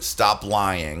to stop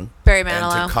lying. Barry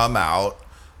Manilow. And to come out.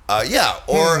 Barry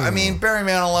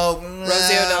Manilow.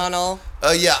 Rosie O'Donnell.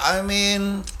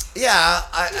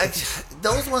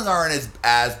 Those ones aren't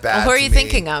as bad. Well, who are you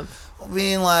thinking of? I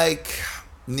mean, like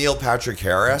Neil Patrick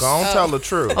Harris. Don't tell the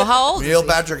truth. Well, how old? Neil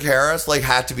Patrick Harris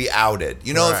had to be outed.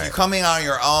 If you're coming out on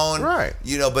your own, right?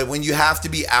 But when you have to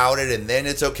be outed and then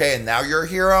it's okay and now you're a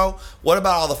hero. What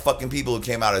about all the fucking people who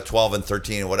came out at 12 and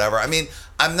 13 and whatever? I mean,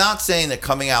 I'm not saying that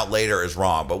coming out later is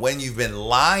wrong, but when you've been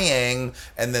lying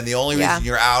and then the only reason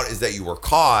you're out is that you were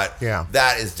caught,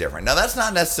 that is different. Now, that's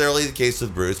not necessarily the case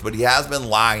with Bruce, but he has been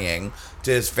lying to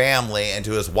his family and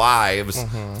to his wives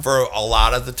for a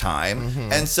lot of the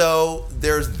time. And so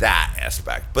there's that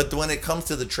aspect. But when it comes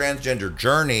to the transgender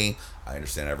journey, I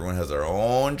understand everyone has their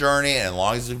own journey, and as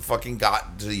long as you fucking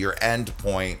got to your end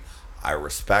point, I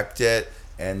respect it.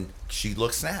 And she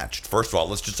looks snatched. First of all,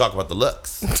 let's just talk about the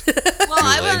looks. Well,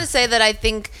 I want to say that I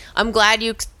think I'm glad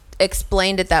you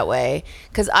explained it that way,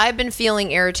 because I've been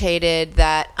feeling irritated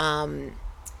that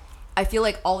I feel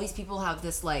like all these people have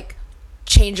this like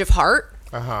change of heart,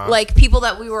 like people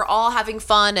that we were all having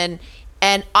fun and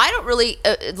I don't really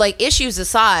like, issues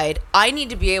aside, I need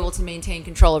to be able to maintain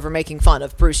control over making fun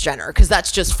of Bruce Jenner, because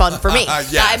that's just fun for me.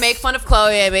 Yes. I make fun of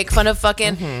Khloe, I make fun of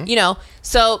fucking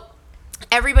so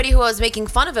everybody who I was making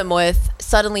fun of him with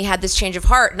suddenly had this change of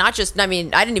heart. Not just, I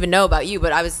didn't even know about you,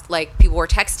 but I was like, people were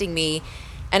texting me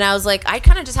and I was like, I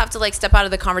kind of just have to like step out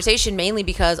of the conversation, mainly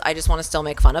because I just want to still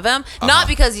make fun of him. Not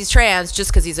because he's trans,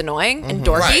 just because he's annoying and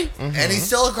dorky. Right. And he's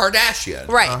still a Kardashian.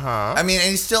 Right. I mean, and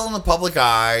he's still in the public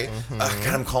eye. God,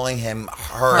 I'm calling him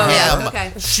her, him. Yeah,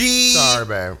 okay. She. Sorry,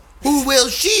 babe. Who will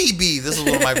she be? This is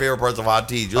one of my favorite parts of Hot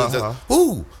Tea. Julie says,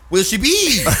 who will she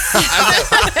be? I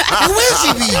said, who will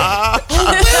she be? Who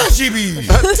will she be?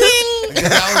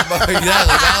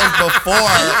 That was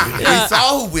before we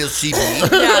saw who will she be.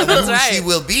 Yeah, that's who right. she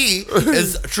will be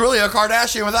is truly a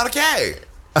Kardashian without a K.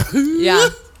 Yeah.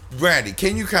 Brandy,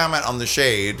 can you comment on the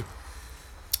shade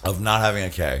of not having a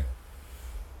K?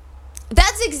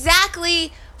 That's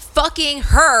exactly fucking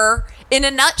her in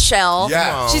a nutshell.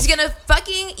 Yeah. She's gonna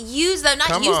fucking use them, not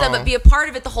Come use them, on. but be a part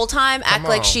of it the whole time, act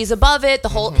like on. she's above it, the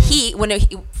whole heat.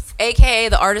 aka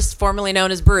the artist formerly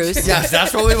known as Bruce. Yes,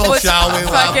 that's what we will. Was Shall we?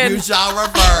 Well, fucking- you shall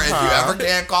refer. If you ever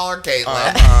can't call her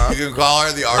Caitlyn, you can call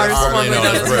her the artist formerly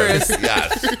known as Bruce.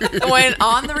 Yes. Went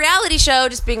on the reality show,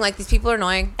 just being like, these people are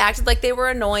annoying. Acted like they were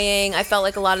annoying. I felt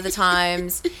like a lot of the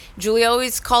times. Julie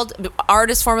always called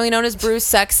artist formerly known as Bruce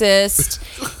sexist.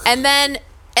 And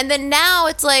then now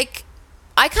it's like,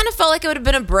 I kind of felt like it would have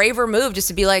been a braver move just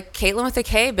to be like, Caitlyn with a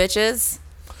K, bitches.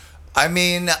 I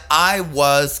mean, I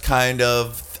was kind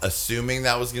of assuming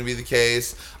that was going to be the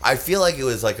case. I feel like it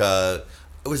was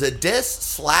a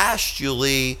diss /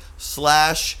 Julie /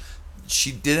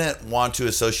 she didn't want to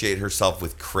associate herself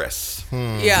with Chris.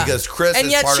 Yeah. Because Chris And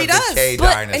is yet part she of does. the K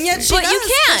But- dynasty. And yet she But does. you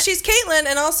 'cause can't. She's Caitlyn,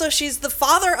 and also she's the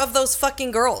father of those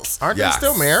fucking girls. Aren't Yes. they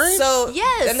still married? So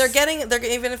Yes. and they're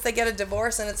even if they get a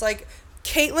divorce, and it's like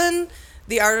Caitlyn,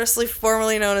 the artist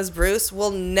formerly known as Bruce,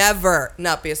 will never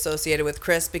not be associated with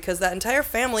Chris because that entire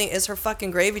family is her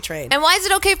fucking gravy train. And why is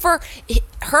it okay for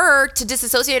her to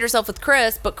disassociate herself with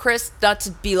Chris, but Chris not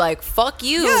to be like, fuck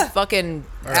you, Yeah. fucking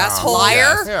Asshole.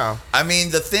 liar? Yeah. I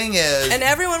mean, the thing is... And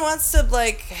everyone wants to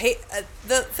like hate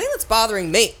the thing that's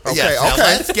bothering me. Okay, yes, now okay.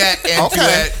 let's get into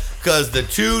Okay. it. Because the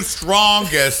two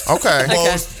strongest, Okay.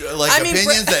 most I mean,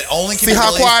 opinions that only can See be how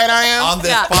released quiet I am? on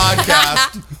this Yeah.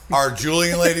 podcast are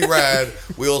Julie and Lady Red.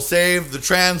 We will save the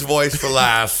trans voice for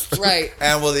last, Right.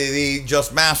 And we'll the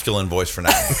just masculine voice for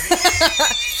now.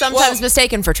 Sometimes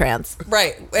mistaken for trans.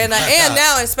 Right. And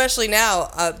now, especially now,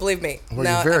 believe me. Well,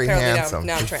 now, you're very apparently handsome.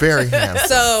 Now I'm You're trans. very handsome.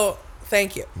 So,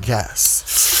 thank you.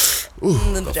 Yes.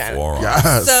 The vagina. Forearm.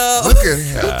 Yes. So- Look at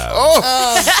him.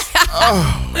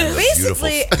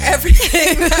 Basically,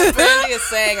 everything that Brandy is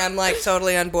saying, I'm like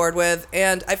totally on board with.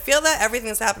 And I feel that everything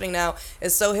that's happening now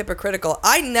is so hypocritical.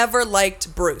 I never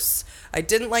liked Bruce. I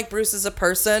didn't like Bruce as a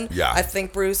person. Yeah. I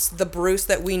think the Bruce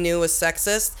that we knew was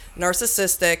sexist,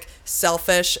 narcissistic,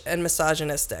 selfish, and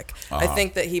misogynistic. I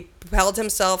think that he held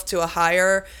himself to a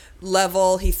higher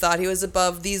level. He thought he was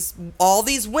above all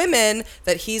these women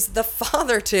that he's the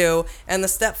father to and the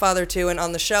stepfather to, and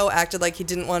on the show acted like he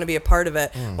didn't want to be a part of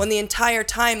it when the entire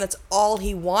time that's all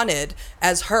he wanted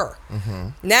as her.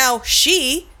 Now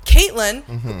she,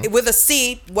 Caitlyn, with a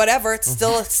C, whatever, it's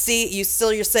still a C.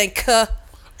 You're saying "k."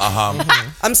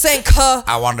 I'm saying "k."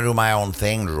 I want to do my own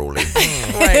thing, Julie.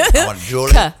 Right. I want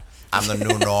Julie. I'm the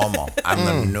new normal. I'm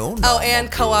the new normal. Oh, and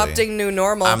Julie. co-opting new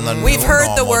normal. I'm the We've new heard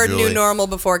the normal, word Julie. new normal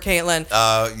before, Caitlyn.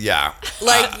 Yeah.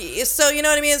 Like, so you know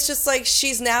what I mean? It's just like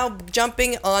she's now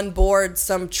jumping on board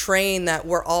some train that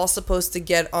we're all supposed to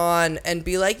get on and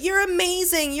be like, you're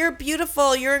amazing, you're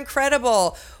beautiful, you're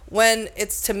incredible. When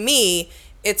it's, to me,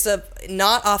 it's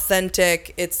not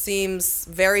authentic. It seems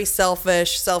very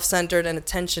selfish, self-centered, and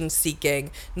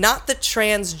attention-seeking. Not the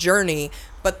trans journey,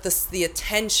 but the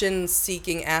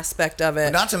attention-seeking aspect of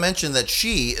it. Not to mention that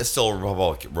she is still a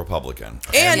Republican.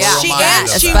 And we're she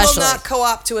reminded of will that. Especially. not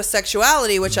co-opt to a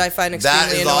sexuality, which I find That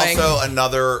extremely is annoying. also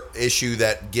another issue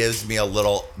that gives me a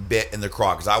little bit in the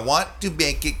craw, because I want to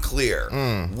make it clear.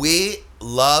 We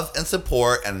love and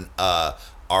support and our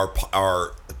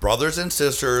brothers and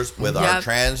sisters with our Yep.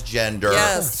 transgender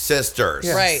Yes. sisters.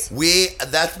 Yes. Right.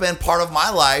 That's been part of my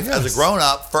life as a grown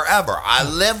up forever. I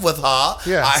live with her.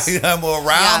 Yes. I am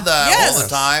around them Yes. all the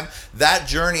time. That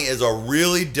journey is a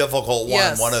really difficult one.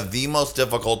 Yes. One of the most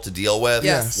difficult to deal with.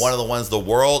 Yes. One of the ones the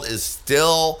world is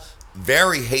still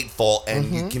very hateful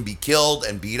and you can be killed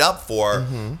and beat up for.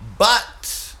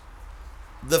 But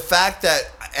the fact that,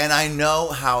 and I know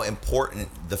how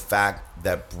important the fact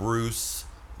that Bruce,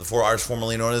 the four artist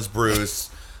formerly known as Bruce,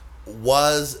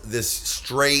 was this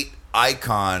straight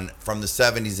icon from the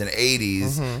 70s and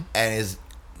 80s and is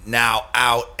now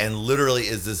out and literally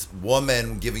is this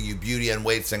woman giving you beauty and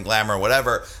weights and glamour and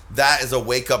whatever. That is a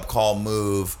wake-up call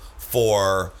move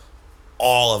for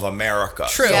all of America.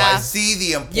 True. So Yeah. I see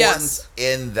the importance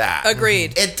in that.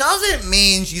 Agreed. It doesn't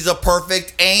mean she's a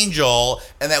perfect angel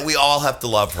and that we all have to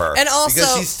love her. And also-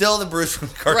 because she's still the Bruce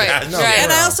Kardashian. Right. No,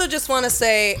 And I no. also just want to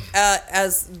say,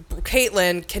 as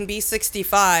Caitlyn can be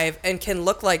 65 and can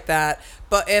look like that,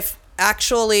 but if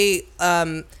actually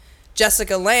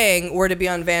Jessica Lange were to be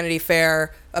on Vanity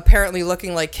Fair, apparently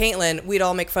looking like Caitlyn, we'd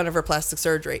all make fun of her plastic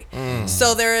surgery.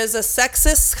 So there is a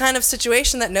sexist kind of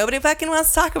situation that nobody fucking wants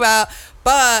to talk about.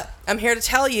 But I'm here to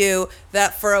tell you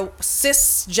that for a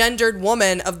cisgendered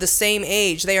woman of the same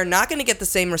age, they are not going to get the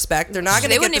same respect. They're not going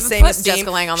They to get wouldn't the even same put esteem.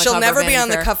 Jessica Lange on the She'll cover of never be Vanity on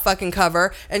the Fair. fucking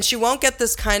cover, and she won't get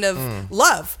this kind of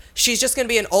love. She's just going to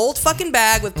be an old fucking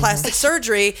bag with plastic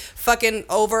surgery, fucking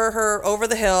over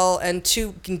the hill, and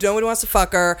nobody wants to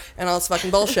fuck her, and all this fucking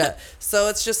bullshit. So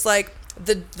it's just like,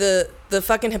 the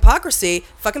fucking hypocrisy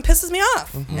fucking pisses me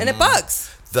off, and it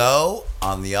bugs. Though,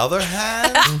 on the other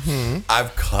hand,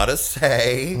 I've got to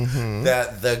say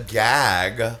that the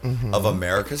gag of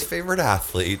America's favorite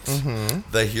athlete,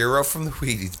 the hero from the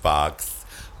Wheaties box,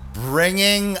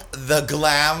 bringing the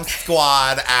glam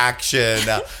squad action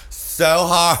so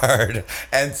hard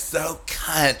and so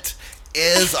cunt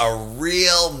is a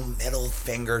real middle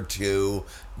finger to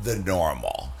the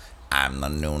normal. I'm the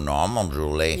new normal,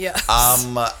 Julie. Yes.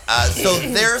 So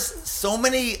there's so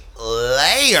many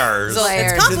layers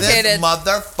It's to complicated. this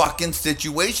motherfucking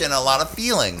situation. A lot of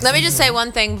feelings. Let me just say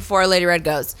one thing before Lady Red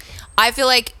goes. I feel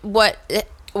like what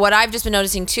I've just been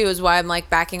noticing too is why I'm like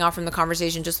backing off from the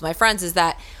conversation just with my friends is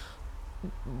that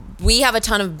we have a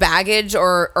ton of baggage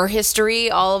or history,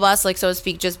 all of us, like, so to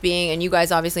speak, just being, and you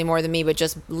guys obviously more than me, but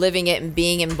just living it and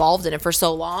being involved in it for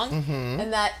so long.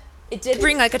 And that it did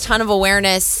bring like a ton of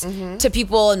awareness to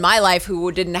people in my life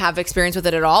who didn't have experience with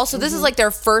it at all. So this is like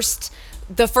the first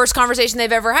conversation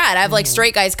they've ever had. I have like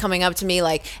straight guys coming up to me,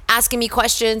 like asking me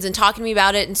questions and talking to me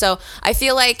about it. And so I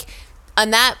feel like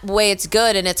in that way it's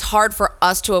good, and it's hard for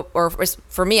us to, or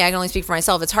for me, I can only speak for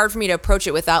myself, it's hard for me to approach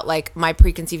it without like my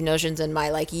preconceived notions and my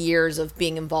like years of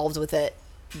being involved with it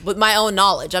with my own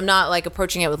knowledge. I'm not like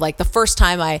approaching it with like the first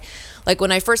time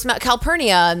when I first met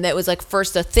Calpurnia, and that was like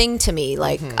first a thing to me.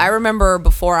 Like I remember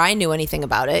before I knew anything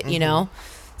about it, you know?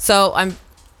 So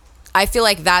I feel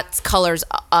like that colors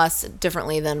us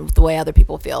differently than the way other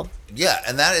people feel. Yeah,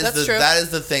 and That's true. that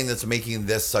is the thing that's making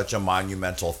this such a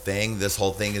monumental thing. This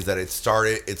whole thing is that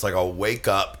it's like a wake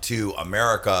up to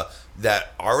America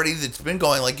that already it's been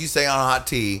going, like you say on Hot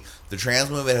Tea, the trans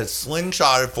movement has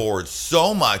slingshotted forward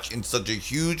so much in such a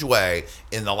huge way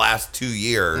in the last 2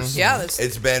 years. Yeah,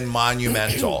 it's been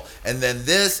monumental. And then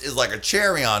this is like a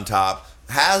cherry on top.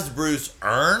 Has Bruce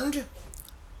earned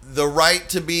the right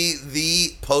to be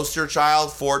the poster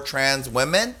child for trans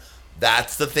women?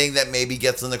 That's the thing that maybe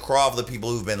gets in the craw of the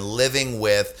people who've been living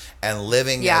with and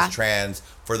living as trans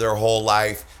for their whole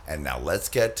life. And now let's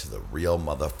get to the real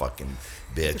motherfucking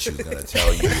bitch who's going to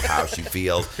tell you how she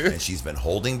feels. And she's been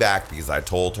holding back because I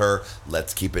told her,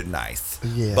 let's keep it nice.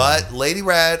 Yeah. But Lady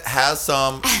Red has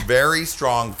some very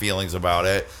strong feelings about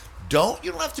it.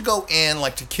 You don't have to go in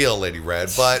like to kill Lady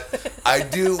Red, but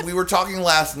we were talking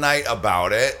last night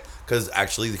about it, because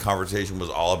actually the conversation was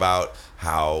all about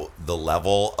how the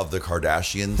level of the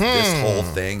Kardashians, this whole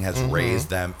thing has raised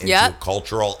them into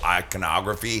cultural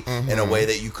iconography in a way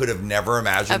that you could have never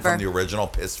imagined from the original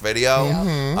Piss video.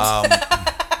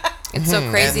 It's so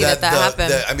crazy that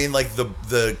happened. I mean, like the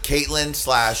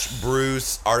Caitlyn /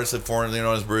 Bruce, artist formerly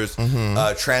known as Bruce,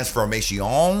 transformation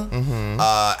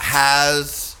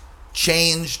has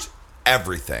changed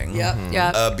everything.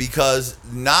 Because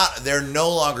they're no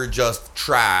longer just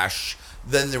trash.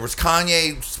 Then there was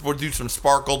Kanye do some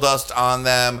sparkle dust on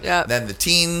them. Then the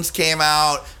teens came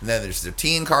out. And then there's the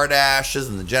teen Kardashians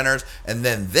and the Jenners. And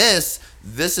then this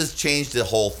has changed the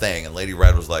whole thing. And Lady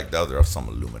Red was like, no, there's some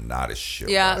Illuminati shit.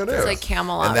 Yeah, right it's there. like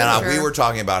Camelot. And then we were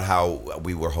talking about how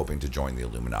we were hoping to join the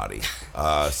Illuminati.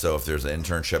 So if there's an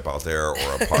internship out there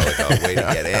or a part, like a way to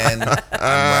get in,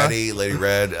 I'm ready. Lady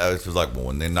Red was like, well,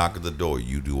 when they knock at the door,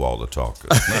 you do all the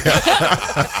talking.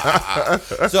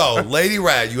 So, Lady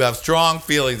Red, you have strong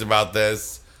feelings about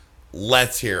this.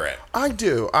 Let's hear it. I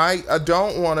do. I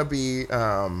don't want to be.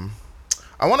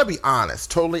 I want to be honest,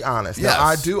 totally honest. Yes. Now,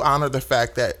 I do honor the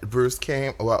fact that Bruce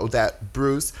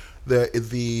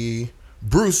the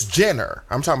Bruce Jenner.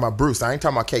 I'm talking about Bruce. I ain't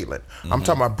talking about Caitlyn. I'm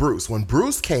talking about Bruce. When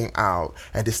Bruce came out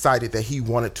and decided that he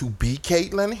wanted to be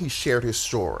Caitlyn, he shared his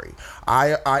story.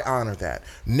 I honor that.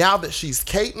 Now that she's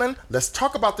Caitlyn, let's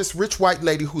talk about this rich white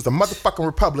lady who's a motherfucking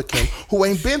Republican who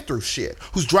ain't been through shit,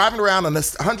 who's driving around in a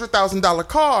 $100,000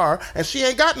 car and she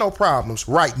ain't got no problems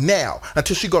right now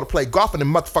until she go to play golf and the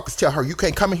motherfuckers tell her you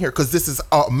can't come in here because this is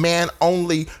a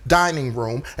man-only dining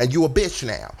room and you a bitch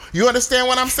now. You understand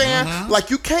what I'm saying? Like,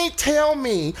 you can't tell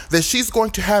me that she's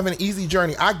going to have an easy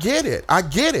journey. I get it.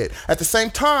 At the same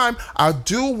time, I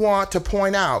do want to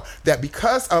point out that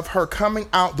because of her coming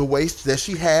out the way that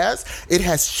she has, it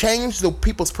has changed the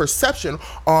people's perception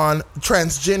on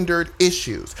transgendered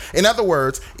issues. In other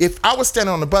words, if I was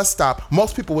standing on the bus stop,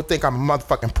 most people would think I'm a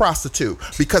motherfucking prostitute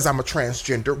because I'm a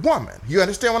transgender woman. You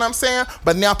understand what I'm saying?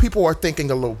 But now people are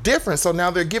thinking a little different, so now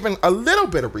they're giving a little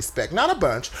bit of respect, not a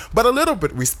bunch, but a little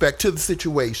bit of respect to the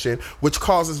situation, which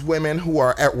causes women who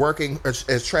are at working as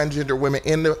transgender women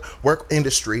in the work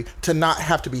industry to not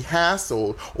have to be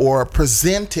hassled or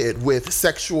presented with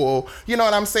sexual, you know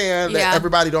what I'm saying? Yeah. That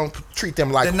everybody don't treat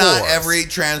them like And not whores. every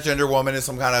transgender woman is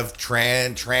some kind of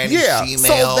tranny Yeah, female.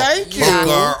 so thank you.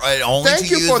 hooker, and only Thank to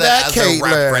you use for that, as a Caitlin.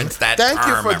 reference, that Thank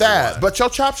you term, for that. everyone. But your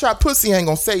chop shop pussy ain't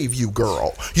gonna save you,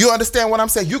 girl. You understand what I'm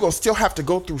saying? You're gonna still have to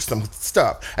go through some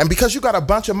stuff. And because you got a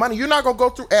bunch of money, you're not gonna go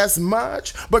through as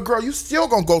much. But girl, you still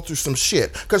gonna go through some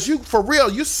shit. Cause you, for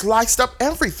real, you sliced up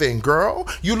everything, girl.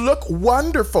 You look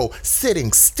wonderful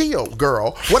sitting still,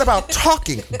 girl. What about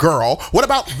talking, girl? What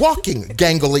about walking,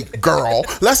 gangly girl?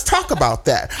 Let's talk about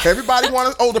that. Everybody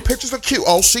wants, oh, the pictures are cute.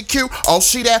 Oh, she cute. Oh,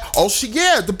 she that. Oh, she,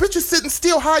 yeah. The bitch is sitting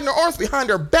still, hiding her arms behind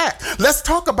her back. Let's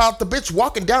talk about the bitch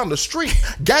walking down the street,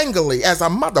 gangly as a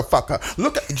motherfucker.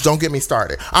 Look at, don't get me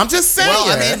started. I'm just saying.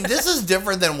 Well, I mean, this is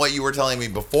different than what you were telling me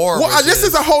before. Well, which this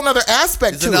is a whole nother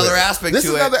aspect It's to another it. aspect This to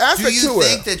is it. another aspect Do you to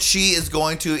think it. that she is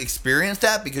going to experience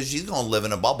that? Because she's going to live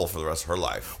in a bubble for the rest of her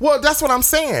life. Well, that's what I'm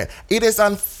saying. It is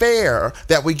unfair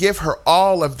that we give her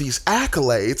all of these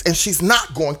accolades and she's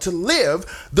not going to live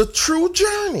the true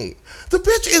journey. The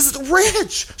bitch is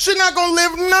rich. She's not going to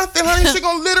live nothing, honey. She's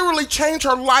going to literally change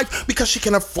her life because she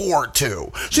can afford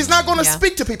to. She's not going to Yeah.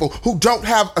 speak to people who don't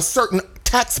have a certain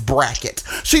tax bracket.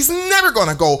 She's never going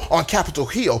to go on Capitol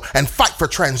Hill and fight for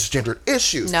transgender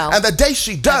issues. No. And the day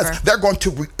she does,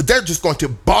 Never. they're just going to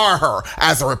bar her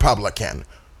as a Republican,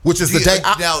 which is Do the you- day.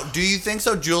 now, do you think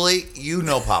so, Julie? You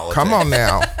know politics. Come on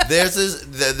now.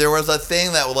 There was a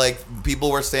thing that like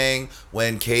people were saying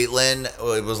when Caitlyn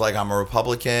was like, "I'm a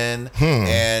Republican,"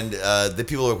 and the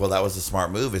people were like, "Well, that was a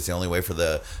smart move. It's the only way for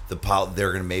they're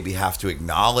going to maybe have to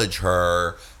acknowledge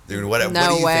her." What do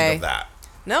No you way. think of that?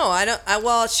 No, I don't.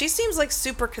 Well, she seems like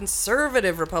super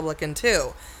conservative Republican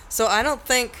too. So I don't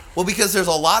think. Well, because there's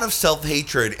a lot of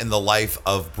self-hatred in the life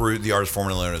of Bruce, the artist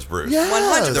formerly known as Bruce. Yes.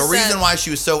 100%. The reason why she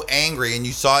was so angry, and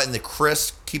you saw it in the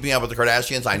Chris Keeping Up with the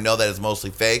Kardashians, I know that it's mostly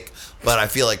fake, but I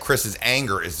feel like Chris's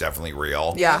anger is definitely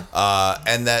real. Yeah.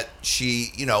 And that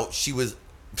she was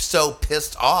so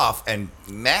pissed off and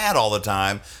mad all the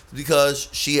time because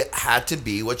she had to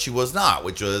be what she was not,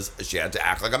 which was she had to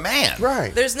act like a man.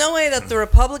 Right. There's no way that the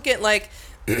Republican, like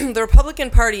the Republican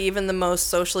Party, even the most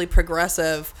socially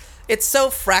progressive, it's so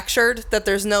fractured that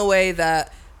there's no way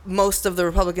that most of the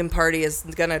Republican Party is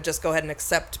gonna just go ahead and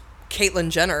accept Caitlyn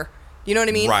Jenner. You know what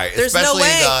I mean? Right. There's Especially no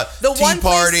way. the Tea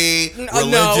Party, No,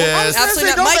 religious. absolutely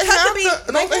not. Don't Mike they have Huckabee.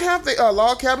 the, don't they have the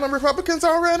log cabin Republicans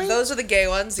already? Those are the gay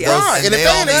ones. Yeah. Those- Right. and And if they they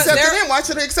all ain't need to- accepted They're- him, why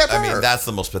should they accept I her? mean, that's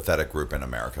the most pathetic group in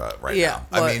America right Yeah, now.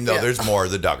 I but- mean, no, yeah. there's more.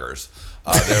 The Duggars.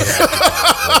 They're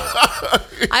the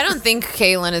I don't think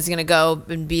Caitlyn is going to go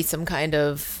and be some kind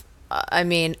of. I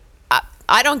mean,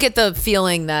 I don't get the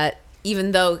feeling that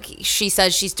even though she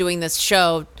says she's doing this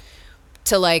show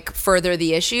to like further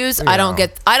the issues, I don't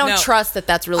No. trust that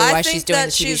that's really I why think she's doing that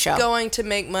the TV she's show. going to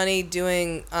make money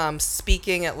doing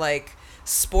speaking at like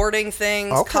sporting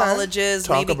things, Okay. colleges,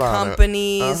 Talk maybe about it.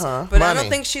 companies. Uh-huh. But I Money. don't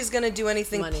think she's going to do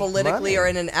anything Money. politically Money. or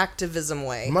in an activism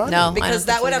way. Money. No, I because don't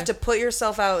that think would so have to put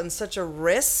yourself out in such a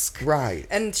risk. Right.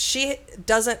 And she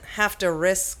doesn't have to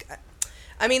risk.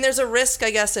 I mean, there's a risk,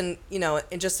 I guess, in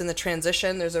just in the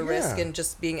transition. There's a risk Yeah. in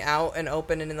just being out and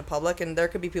open and in the public, and there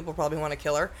could be people probably want to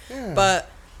kill her. Yeah. But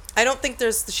I don't think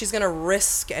she's gonna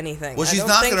risk anything. Well, I she's don't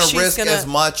not think going to she's risk gonna- as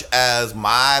much as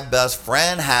my best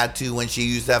friend had to when she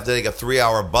used to have to take a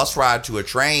 3-hour bus ride to a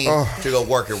train to go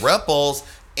work at Ripples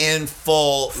in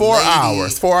full 4 lady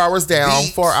hours. 4 hours down,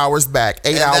 beat. 4 hours back,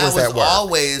 8 And hours that at was work.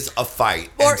 always a fight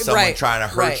Or- and someone right, trying to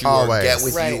hurt right. you or Always. get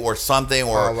with Right. you or something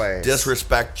or Always.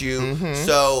 disrespect you.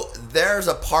 So there's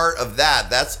a part of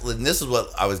that. And this is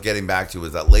what I was getting back to,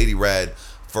 was that Lady Red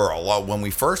for a lot when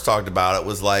we first talked about it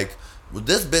was like, well,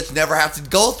 this bitch never has to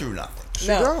go through nothing.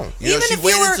 No. don't. You know, Even she if you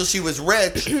waited were- until she was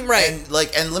rich, Right.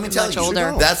 And let me tell Much you,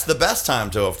 older. that's the best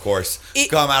time to, of course,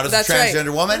 come out as a That's right.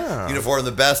 transgender woman. Yeah. You can afford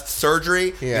the best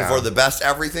surgery. You Yeah. can afford the best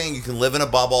everything. You can live in a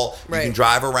bubble. You Right. can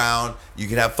drive around. You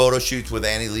can have photo shoots with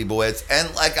Annie Leibovitz.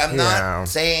 And like, I'm Yeah. not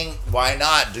saying why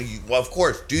not. Well, of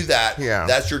course, do that. Yeah.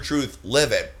 That's your truth.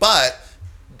 Live it. But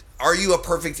are you a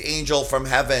perfect angel from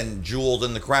heaven, jeweled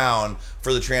in the crown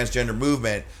for the transgender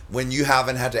movement, when you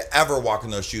haven't had to ever walk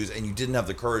in those shoes and you didn't have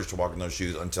the courage to walk in those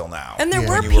shoes until now? And there Yeah.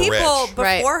 were When you were people rich.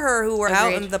 Right. before her who were out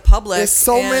Agreed. in the public. There's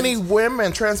so and- many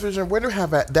women, transgender women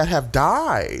that have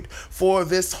died for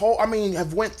this whole,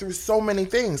 have went through so many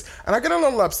things. And I get a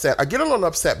little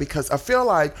upset. Because I feel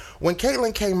like when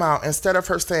Caitlyn came out, instead of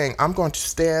her saying, I'm going to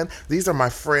stand, these are my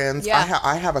friends, Yeah.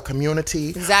 I have a community.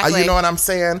 Exactly. You know what I'm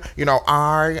saying?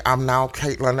 I'm now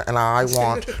Caitlyn and I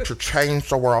want to change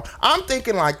the world. I'm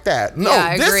thinking like that. No, Yeah,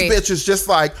 I this agree. bitch is just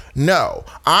like, no,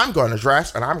 I'm going to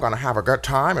dress and I'm going to have a good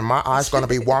time and my eyes going to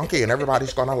be wonky and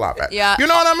everybody's going to love it. Yeah. You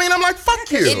know what I mean? I'm like,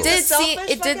 fuck you. It did Selfish seem. It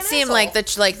did fucking seem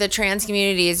asshole. like the trans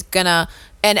community is gonna,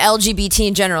 and LGBT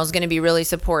in general is gonna be really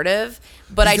supportive.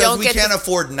 But I Because don't we get. can't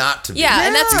afford not to be. Yeah,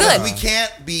 and that's Because good. we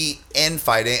can't be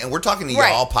infighting, and we're talking to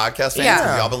Right. y'all podcast fans. Yeah.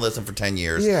 because y'all been listening for 10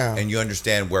 years, Yeah. and you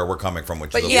understand where we're coming from,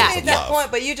 which But is a you place made of that love.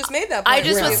 point. But you just made that point. I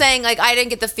just Yeah. was saying, like, I didn't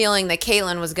get the feeling that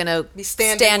Caitlyn was gonna Be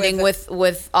standing standing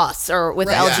with us or with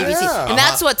Right. LGBT, Yeah. and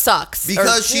that's what sucks.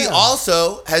 Because she Yeah.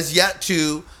 also has yet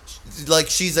to, like,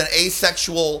 she's an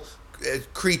asexual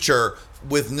creature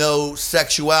with no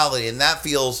sexuality, and that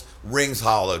rings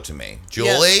hollow to me.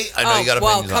 Julie, I know you got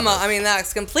Well, opinions come on on. this. I mean,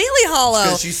 that's completely hollow.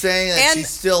 Because she's saying that And- she's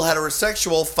still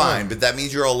heterosexual, fine, but that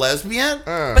means you're a lesbian?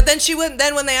 But then she went.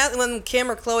 Then when Kim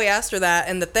or Chloe asked her that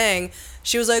in the thing,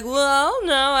 she was like, "Well,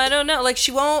 no, I don't know." Like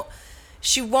she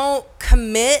won't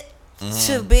commit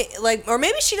to be like, or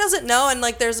maybe she doesn't know. And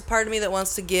like, there's a part of me that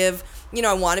wants to give. You know,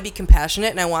 I want to be compassionate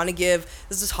and I want to give.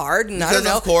 This is hard, and I Because,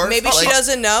 don't know. of course, maybe she like-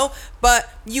 doesn't know, but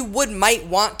you might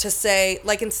want to say,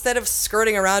 like, instead of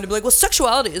skirting around to be like, well,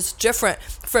 sexuality is different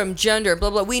from gender, blah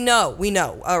blah. We know.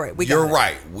 All right, we. You're got it.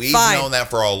 right. We've Fine. known that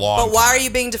for a long time. But why are you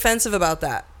being defensive about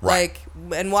that? Right.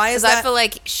 Like, and why is Because that? I feel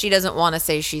like she doesn't want to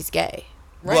say she's gay.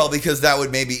 Well, because that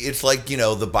would maybe, it's like, you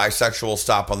know, the bisexual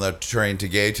stop on the train to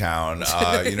Gay Town.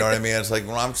 You know what I mean? It's like,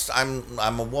 well,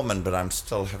 I'm a woman, but I'm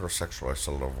still heterosexual. I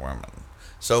still love women.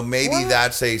 So maybe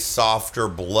that's a softer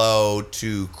blow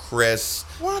to Chris,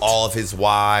 What? all of his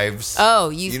wives. Oh,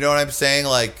 you know what I'm saying?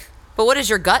 Like, But what does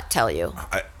your gut tell you?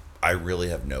 I really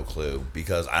have no clue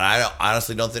because, and I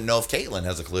honestly don't know if Caitlyn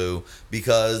has a clue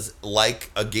because, like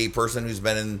a gay person who's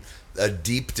been in a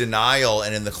deep denial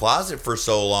and in the closet for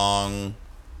so long,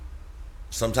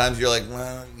 sometimes you're like,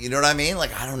 well, you know what I mean?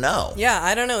 Like, I don't know. Yeah,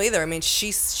 I don't know either. I mean, she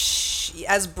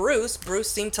as Bruce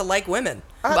seemed to like women.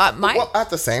 But At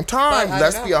the same But time, I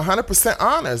let's don't be know. 100%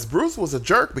 honest. Bruce was a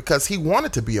jerk because he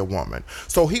wanted to be a woman.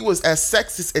 So he was as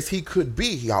sexist as he could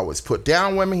be. He always put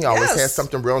down women. He always Yes. had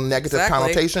something real negative Exactly.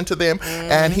 connotation to them.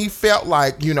 And he felt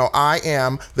like, you know, I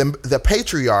am the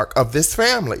patriarch of this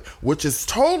family, which is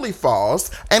totally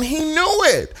false. And he knew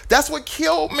it. That's what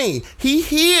killed me. He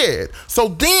hid. So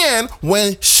then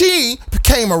when she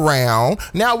came around,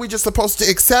 now we just supposed to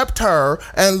accept her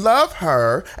and love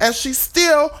her. And she's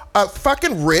still a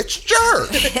fucking rich jerk.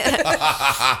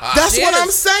 That's She what is. I'm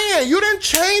saying. You didn't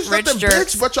change Rich nothing,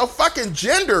 jerks. bitch, but your fucking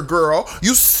gender, girl.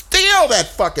 You still that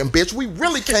fucking bitch. We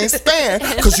really can't stand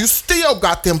because you still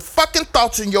got them fucking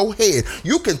thoughts in your head.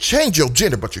 You can change your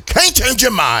gender, but you can't change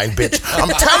your mind, bitch. I'm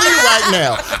telling you right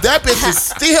now, that bitch is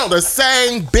still the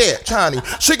same bitch, honey.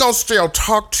 She gonna still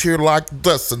talk to you like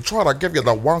this and try to give you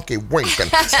the wonky wink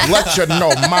and let you know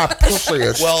my pussy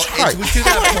is Well, tight. to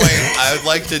that point, I would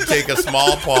like to take a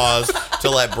small pause to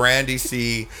let Brandy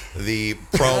see the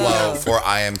promo for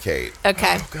I Am Kate.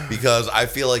 Okay. Because I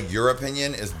feel like your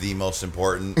opinion is the most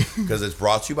important because it's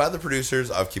brought to you by the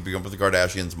producers of Keeping Up with the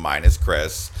Kardashians minus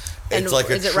Chris. And It's like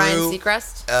a is it true, Ryan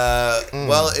Seacrest?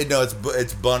 Well,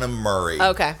 it's Bunham Murray.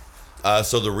 Okay.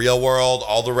 So the Real World,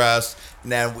 all the rest.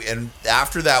 Now, and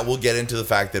after that, we'll get into the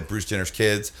fact that Bruce Jenner's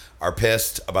kids are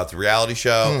pissed about the reality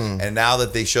show, and now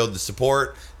that they showed the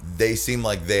support, they seem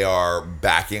like they are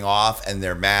backing off, and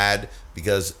they're mad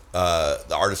because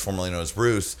the artist formerly known as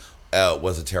Bruce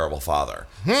was a terrible father.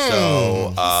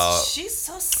 So, She's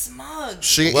so smug.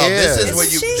 She well, is. this is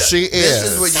what you. She This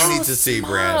is. is what you need to see,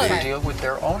 Brandy. deal with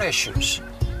their own issues,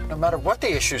 no matter what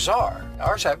the issues are.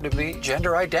 Ours happen to be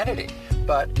gender identity.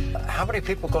 But how many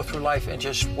people go through life and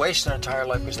just waste an entire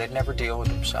life because they never deal with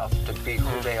themselves to be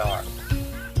who they are?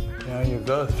 You know, you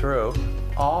go through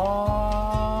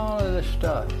all of this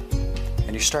stuff.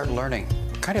 And you start learning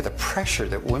kind of the pressure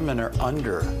that women are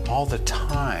under all the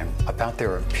time about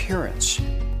their appearance.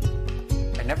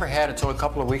 I never had until a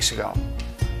couple of weeks ago,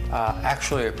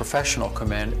 actually a professional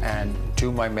come in and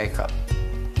do my makeup.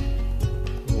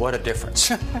 What a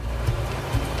difference.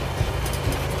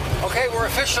 Okay, we're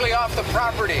officially off the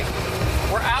property.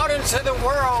 We're out into the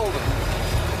world.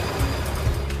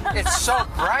 It's so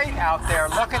bright out there.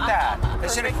 Look at that.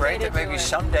 Isn't it great that maybe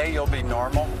someday you'll be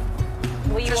normal?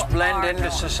 Just blend into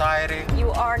society.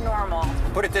 You are normal.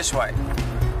 Put it this way.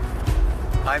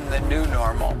 I'm the new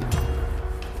normal.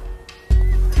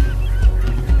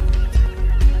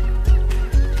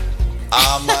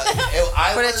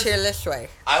 Put it to your this way.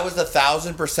 I was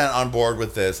 1,000% on board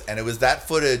with this, and it was that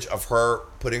footage of her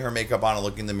putting her makeup on and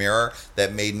looking in the mirror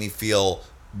that made me feel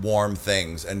warm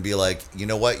things and be like, you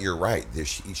know what, you're right.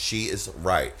 She is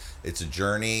right. It's a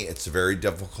journey. It's very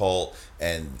difficult.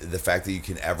 And the fact that you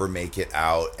can ever make it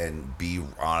out and be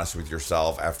honest with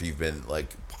yourself after you've been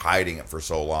like hiding it for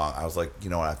so long, I was like, you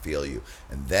know what, I feel you.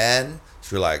 And then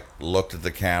she like looked at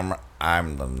the camera.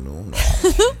 I'm the new normal.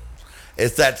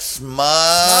 It's that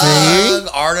smug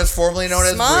artist formerly known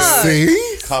as Bruce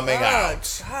See? coming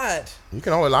out. God. You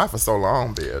can only lie for so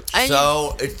long, bitch.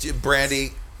 So,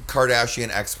 Brandy, Kardashian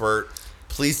expert,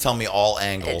 please tell me all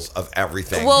angles of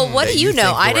everything. Well, what that do you know?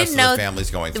 think the I rest didn't of know the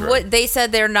family's going through. what they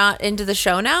said. They're not into the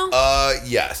show now.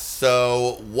 Yes.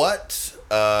 So what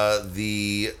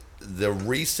the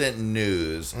recent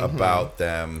news about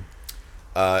them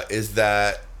is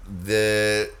that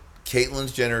the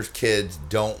Caitlyn Jenner's kids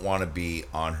don't want to be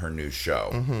on her new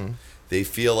show. They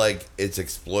feel like it's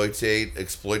exploitative,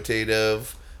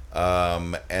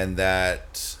 and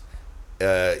that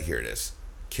here it is.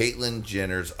 Caitlyn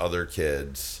Jenner's other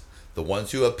kids, the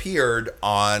ones who appeared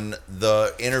on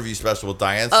the interview special with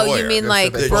Diane Sawyer. Oh, you mean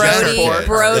like the Brody Jenner kids. and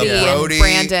Brody,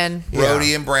 Brandon?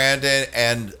 Brody and Brandon,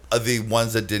 and the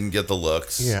ones that didn't get the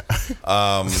looks. Yeah.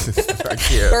 Um, I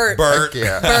can't. Bert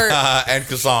Yeah. and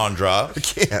Cassandra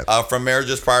can't. from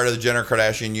marriages prior to the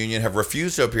Jenner-Kardashian union have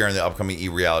refused to appear in the upcoming E!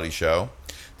 reality show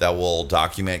that will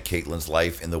document Caitlyn's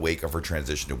life in the wake of her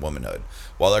transition to womanhood.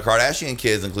 While the Kardashian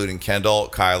kids, including Kendall,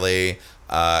 Kylie,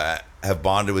 have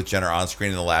bonded with Jenner on screen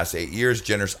in the last 8 years,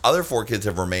 Jenner's other 4 kids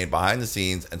have remained behind the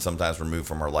scenes and sometimes removed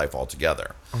from her life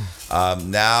altogether.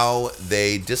 Now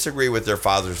they disagree with their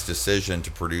father's decision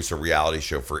to produce a reality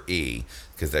show for E!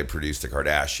 because they produced the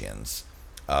Kardashians.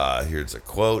 Here's a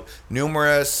quote.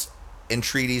 Numerous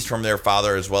entreaties from their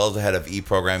father, as well as the head of E!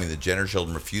 programming, the Jenner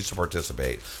children refused to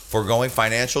participate, foregoing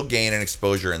financial gain and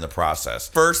exposure in the process.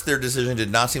 First, their decision did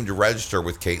not seem to register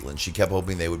with Caitlyn. She kept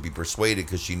hoping they would be persuaded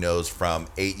because she knows from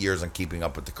 8 years on Keeping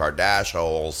Up with the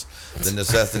Kardashians the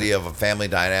necessity of a family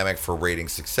dynamic for rating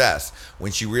success.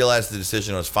 When she realized the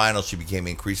decision was final, she became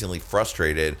increasingly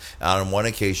frustrated and on one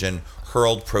occasion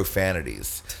hurled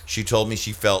profanities. She told me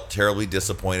she felt terribly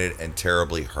disappointed and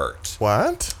terribly hurt.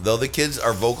 What? Though the kids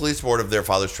are vocally supportive of their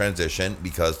father's transition,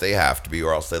 because they have to be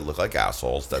or else they look like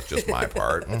assholes, that's just my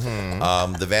part.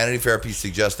 The Vanity Fair piece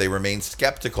suggests they remain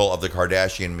skeptical of the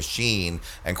Kardashian machine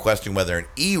and question whether an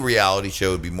E! reality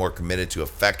show would be more committed to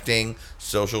affecting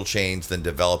social change than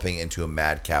developing into a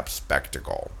madcap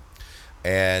spectacle.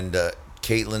 And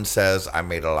Caitlyn says, I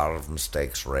made a lot of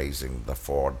mistakes raising the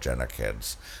 4 Jenner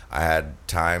kids. I had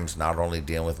times not only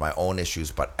dealing with my own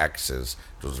issues, but exes.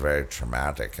 It was very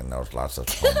traumatic, and there was lots of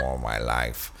turmoil in my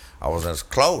life. I wasn't as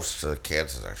close to the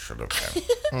kids as I should have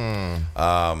been.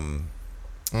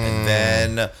 And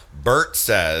then Bert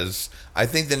says, I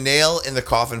think the nail in the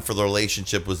coffin for the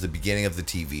relationship was the beginning of the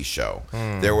TV show.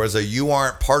 There was a you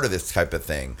aren't part of this type of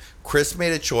thing. Chris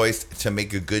made a choice to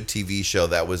make a good TV show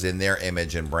that was in their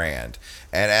image and brand.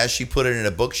 And as she put it in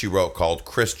a book she wrote called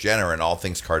Kris Jenner and All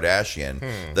Things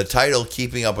Kardashian, the title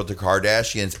Keeping Up with the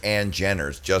Kardashians and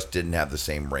Jenners just didn't have the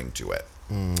same ring to it.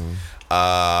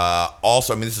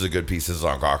 Also, I mean, this is a good piece. This is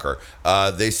on Gawker.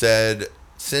 They said,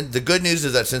 the good news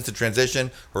is that since the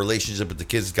transition, her relationship with the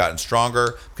kids has gotten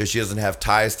stronger because she doesn't have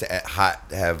ties to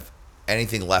have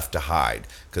anything left to hide.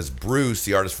 Because Bruce,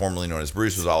 the artist formerly known as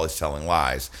Bruce, was always telling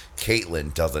lies.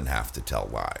 Caitlyn doesn't have to tell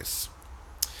lies.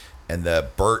 And the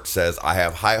Bert says, I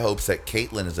have high hopes that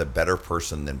Caitlyn is a better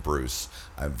person than Bruce.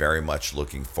 I'm very much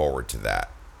looking forward to that.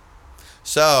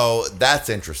 So that's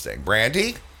interesting.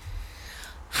 Brandy?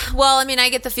 Well, I mean, I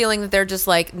get the feeling that they're just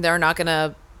like, they're not going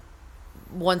to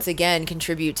once again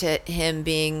contribute to him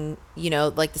being, you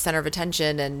know, like the center of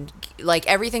attention, and like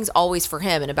everything's always for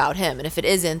him and about him. And if it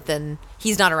isn't, then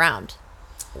he's not around.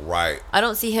 Right. I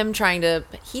don't see him trying to,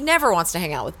 he never wants to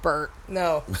hang out with Bert.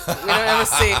 No. We don't ever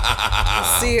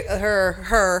see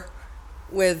her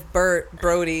with Bert,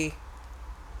 Brody.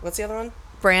 What's the other one?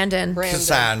 Brandon.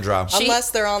 Cassandra.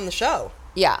 Unless they're on the show.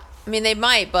 Yeah. I mean, they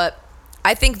might, but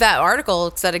I think that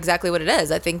article said exactly what it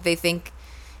is. I think they think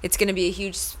it's going to be a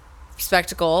huge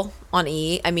spectacle on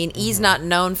E! I mean, E's not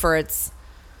known for its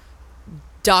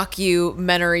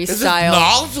documentary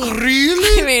style. Is it not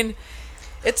really? I mean,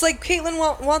 it's like Caitlyn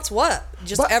wants what?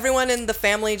 Just everyone in the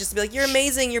family just to be like, you're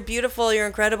amazing, you're beautiful, you're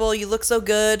incredible, you look so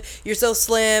good, you're so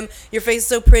slim, your face is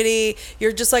so pretty,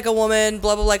 you're just like a woman,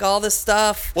 blah, blah, like all this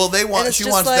stuff. Well, she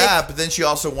wants like, that, but then she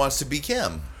also wants to be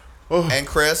Kim. and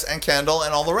Chris and Kendall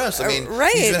and all the rest. I mean,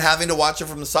 Right. he's been having to watch it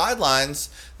from the sidelines.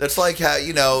 That's like,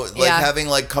 having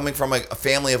like coming from a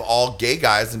family of all gay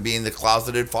guys and being the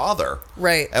closeted father.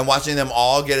 Right. And watching them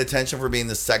all get attention for being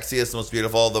the sexiest, the most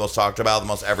beautiful, the most talked about, the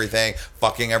most everything,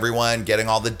 fucking everyone, getting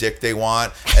all the dick they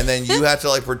want. And then you have to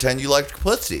like pretend you liked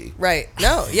pussy. Right.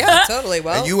 No, yeah, totally.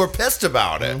 Well, And you were pissed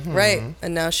about it. right.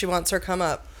 And now she wants her come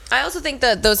up. I also think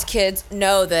that those kids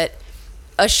know that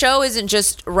a show isn't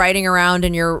just riding around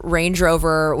in your Range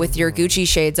Rover with your Gucci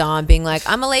shades on, being like,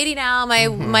 I'm a lady now.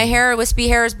 My hair, wispy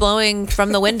hair is blowing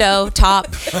from the window top.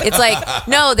 It's like,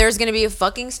 no, there's going to be a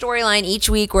fucking storyline each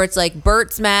week where it's like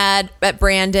Bert's mad at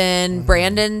Brandon.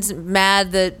 Brandon's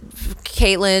mad that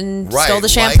Caitlyn stole the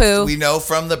shampoo. Like we know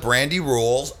from the Brandy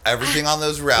rules, everything on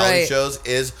those reality Right. shows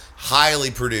is highly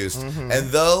produced. And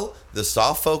though the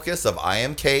soft focus of I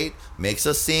Am Kate makes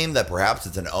us seem that perhaps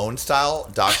it's an own style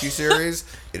docuseries,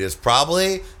 it is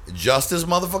probably just as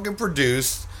motherfucking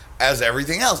produced as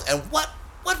everything else. And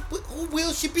who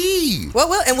will she be? What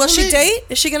will? And will she date?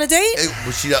 Is she gonna date?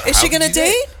 Is she gonna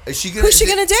date? Is she gonna? Who's she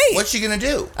gonna date? What's she gonna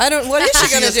do? I don't. What is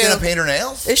she gonna Is do? she gonna paint her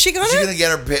nails? Is she gonna? Is she gonna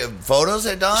get her photos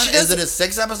done? She Is it doesn't- a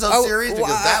 6-episode Oh, series? Because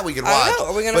well, that we could I watch. don't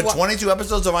know. Are we gonna but 22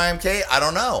 episodes of IMK? I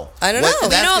don't know. I don't know.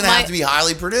 That's You know what, gonna have to be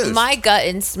highly produced. My gut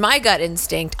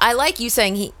instinct. I like you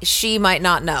saying she might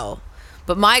not know,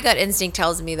 but my gut instinct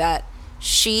tells me that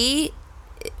she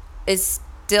is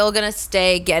still gonna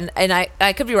stay getting, and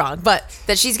I could be wrong, but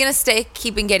that she's gonna stay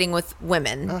keeping getting with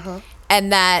women,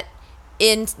 and that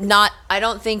I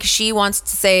don't think she wants to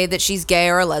say that she's gay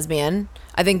or a lesbian.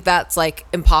 I think that's like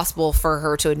impossible for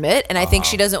her to admit, and I think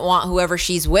she doesn't want whoever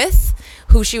she's with,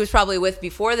 who she was probably with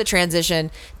before the transition,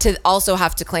 to also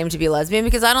have to claim to be a lesbian,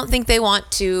 because I don't think they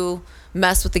want to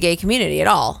mess with the gay community at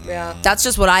all. Yeah. That's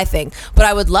just what I think. But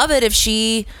I would love it if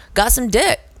she got some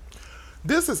dick.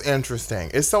 This is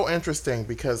interesting. It's so interesting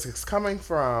because it's coming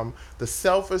from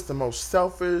the most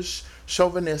selfish,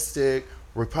 chauvinistic,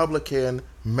 Republican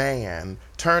man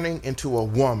turning into a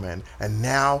woman, and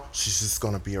now she's just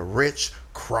gonna be a rich,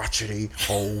 crotchety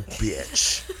old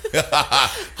bitch.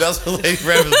 That's what Lady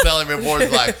Red was telling me before.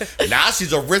 It's like, now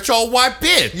she's a rich old white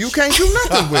bitch. You can't do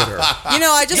nothing with her. You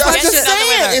know, I just I'm watched just it.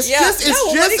 saying, it's Yeah. just, No,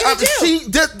 what are you gonna do? she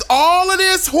did all of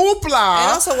this hoopla,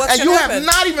 And also, what's and gonna you happen? have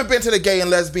not even been to the Gay and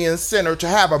Lesbian Center to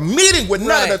have a meeting with none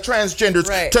Right. of the transgenders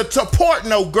Right. to support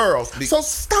no girls. So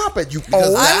stop it, you Because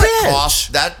old that bitch.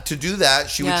 cost to do that,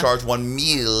 she would Yeah. charge $1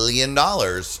 million.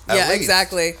 At Yeah, least.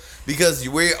 exactly. Because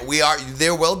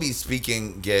there will be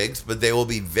speaking gigs, but they will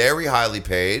be very highly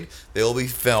paid. They will be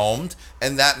filmed,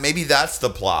 and maybe that's the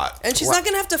plot. And she's not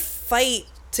gonna have to fight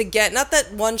to get. Not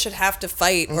that one should have to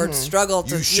fight or struggle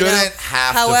to. You shouldn't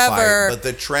have to however, fight, but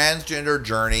the transgender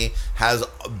journey has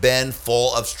been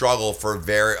full of struggle for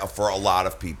a lot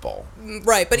of people.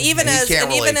 right. But even And you as can't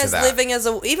and even relate to as that. living as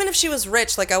even if she was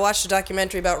rich, like I watched a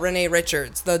documentary about Renee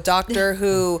Richards, the doctor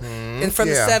who from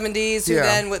Yeah. the 70s, who Yeah.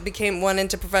 then went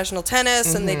into professional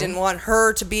tennis, and they didn't want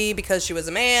her to be because she was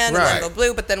a man, Right. and then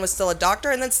blue, but then was still a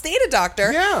doctor, and then stayed a doctor,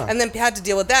 Yeah. and then had to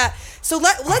deal with that. So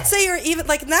let's say you're even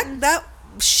like that.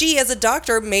 She, as a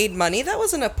doctor, made money. That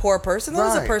wasn't a poor person. That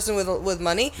was a Right. person with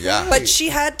money. Yeah. But she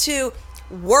had to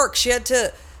work. She had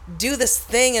to do this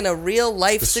thing in a real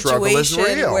life The struggle is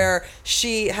situation real. where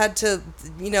she had to,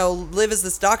 live as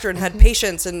this doctor and had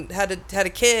patients and had a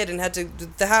kid and had to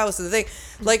the house and the thing.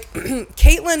 Like,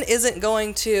 Caitlyn isn't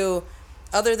going to,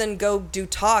 other than go do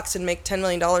talks and make $10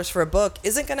 million for a book,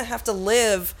 isn't going to have to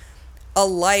live a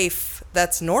life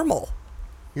that's normal.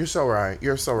 You're so right.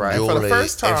 You're so right. And for Julie, the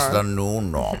first time, it's the new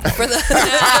normal. For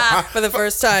the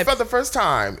first time. For the first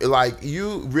time, like,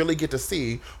 you really get to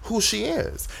see who she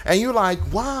is, and you're like,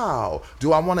 wow,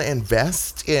 do I want to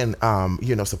invest in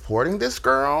supporting this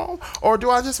girl, or do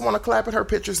I just want to clap at her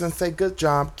pictures and say good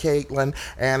job, Caitlyn,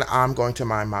 and I'm going to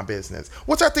mind my business?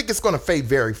 Which I think is going to fade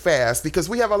very fast, because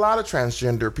we have a lot of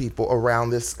transgender people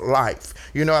around this life,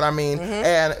 you know what I mean?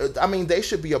 And I mean, they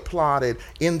should be applauded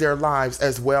in their lives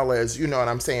as well as, you know what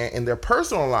I'm saying, in their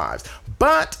personal lives.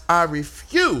 But I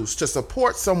refuse to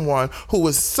support someone who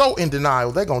is so in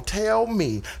denial. They're going to tell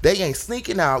me they ain't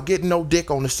sneaking out, getting no dick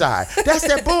on the side. That's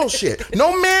that bullshit.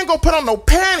 No man gonna put on no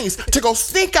panties to go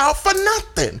sneak out for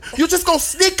nothing. You just gonna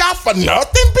sneak out for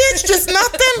nothing, bitch? Just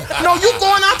nothing? No, you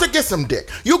going out to get some dick.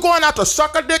 You going out to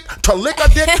suck a dick, to lick a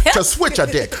dick, to switch a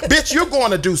dick. Bitch, you're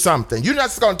going to do something. You're not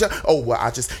just going to tell, oh, well,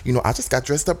 I just got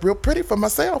dressed up real pretty for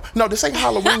myself. No, this ain't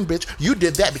Halloween, bitch. You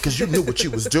did that because you knew what you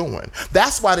was doing.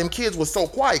 That's why them kids was was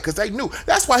so quiet because they knew.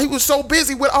 That's why he was so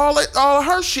busy with all of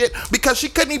her shit, because she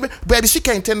couldn't even, baby, she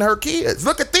can't tend to her kids.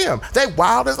 Look at them. They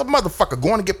wild as a motherfucker,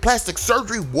 going to get plastic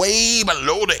surgery way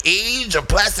below the age of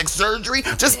plastic surgery,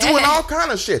 just doing all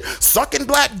kind of shit. Sucking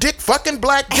black dick, fucking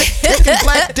black dick, taking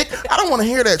black dick. I don't want to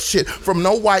hear that shit from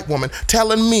no white woman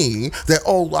telling me that,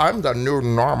 oh, I'm the new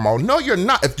normal. No, you're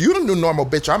not. If you're the new normal,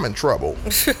 bitch, I'm in trouble.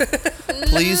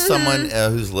 Please, someone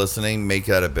who's listening, make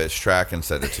that a bitch track and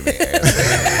send it to me.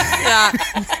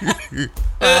 And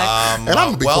I'm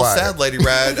gonna be well quiet. said, Lady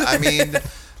Red. I mean,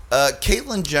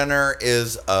 Caitlyn Jenner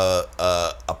is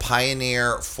a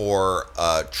pioneer for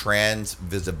trans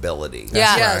visibility.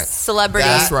 Yeah, Yes. celebrity.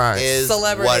 That's right. Is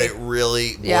Celebrity. what it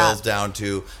really boils Yeah. down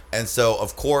to. And so,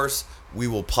 of course, we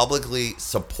will publicly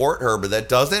support her, but that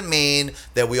doesn't mean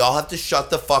that we all have to shut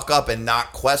the fuck up and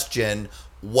not question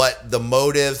what the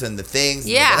motives and the things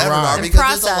and Yeah. the whatever Right. are, And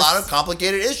because there's process. a lot of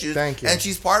complicated issues. Thank you. And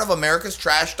she's part of America's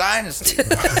trash dynasty. And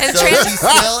so trans- she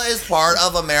still is part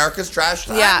of America's trash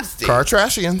Yeah. dynasty. Car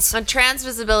trashians. And trans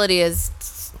visibility is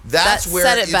That's that where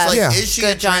said it it's best. like, Yeah. is she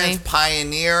Good, a trans Johnny.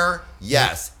 pioneer?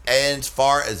 Yes. And as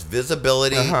far as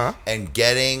visibility and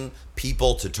getting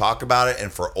people to talk about it,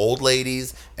 and for old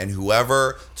ladies and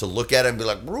whoever to look at it and be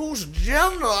like, Bruce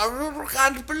Jenner, I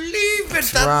can't believe it.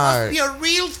 That Right. must be a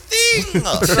real thing.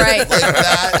 Right. Like,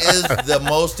 that is the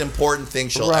most important thing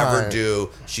she'll ever Right. do.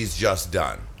 She's just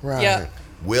done. Right. Yeah.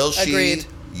 Will she Agreed.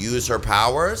 use her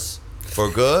powers for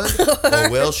good, or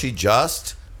will she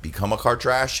just become a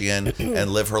Kardashian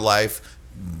and live her life,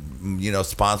 you know,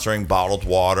 sponsoring bottled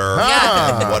water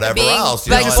Yeah. and whatever Being else?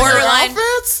 You like know, See her borderline-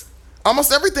 outfits?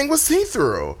 Almost everything was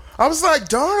see-through. I was like,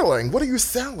 darling, what are you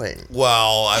selling?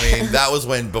 well, I mean, that was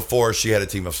before she had a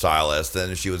team of stylists,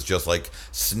 and she was just like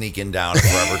sneaking down to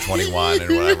Forever 21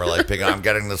 and whatever, like picking, I'm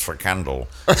getting this for Kendall.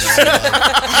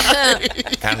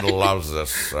 Kendall loves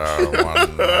this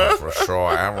one for sure.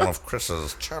 I have one of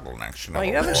Chris's turtlenecks. Oh,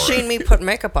 you haven't before. seen me put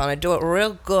makeup on. I do it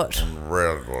real good.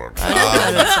 Real good.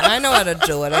 I know how to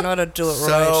do it. I know how to do it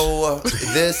right. So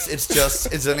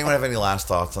does anyone have any last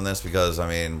thoughts on this? Because I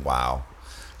mean, wow,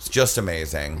 it's just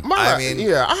amazing. I mean,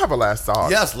 yeah, I have a last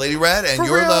thought. yes, Lady Red, and For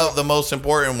you're real? the most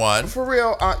important one. For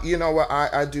real, you know what?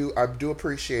 I do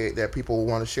appreciate that people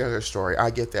want to share their story. I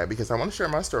get that, because I want to share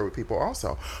my story with people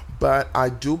also. But I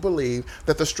do believe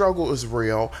that the struggle is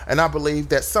real, and I believe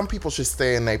that some people should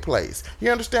stay in their place.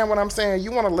 You understand what I'm saying?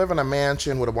 You want to live in a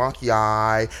mansion with a wonky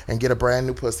eye and get a brand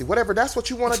new pussy, whatever. That's what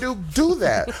you want to do. Do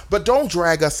that, but don't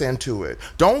drag us into it.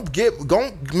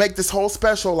 Don't make this whole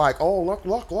special like, oh,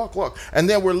 look, and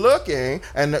then we're looking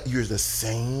and you're the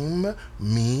same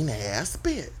mean ass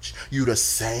bitch. You the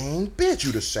same bitch.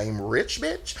 You the same rich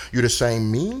bitch. You the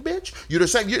same mean bitch. You the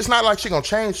same. It's not like she gonna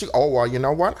change. Well, you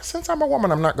know what? Since I'm a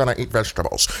woman, I'm not gonna eat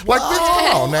vegetables. Like, bitch,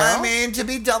 come on now. I mean, to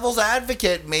be devil's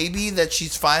advocate, maybe that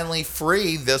she's finally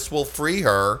free. This will free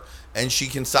her, and she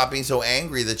can stop being so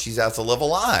angry that she has to live a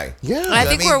lie. Yeah. I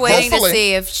think we're waiting to hopefully.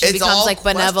 see if she It's all becomes like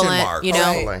question benevolent, marks. you know.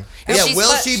 Hopefully. If Yeah, she's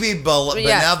will but- she be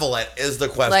benevolent is the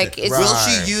question. Like, is- Will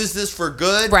Right. she use this for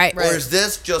good? Right. Or is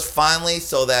this just finally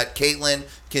so that Caitlyn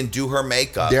can do her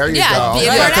makeup? There you Yeah, go. be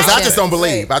a Yeah, because I Kardashian. just don't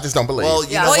believe. I just don't believe. Well,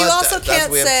 you know Well, you what? also That's what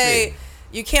can't we have to say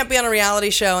see. you can't be on a reality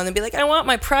show and then be like, I want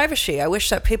my privacy. I wish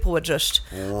that people would just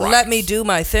let me do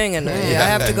my thing, and I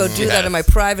have to go do that in my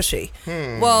privacy.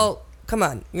 Well, come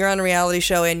on, you're on a reality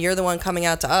show and you're the one coming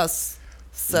out to us.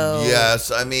 So Yes,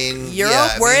 I mean,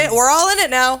 we're all in it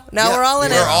now. We're all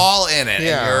in it. We're all in it.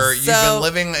 Yeah. And you've So, been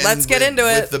living let's get into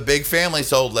it. with the big family,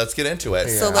 so let's get into it.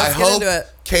 So let's I get hope, into it.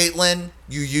 Caitlyn,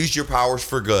 you use your powers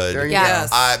for good. There you Yes.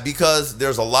 go. Because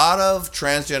there's a lot of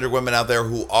transgender women out there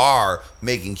who are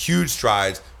making huge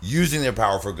strides, using their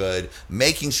power for good,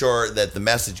 making sure that the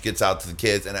message gets out to the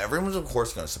kids. And everyone's, of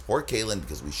course, going to support Caitlyn,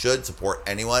 because we should support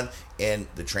anyone in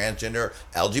the transgender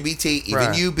LGBT, even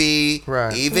Right. you B,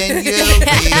 Right. even you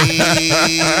B,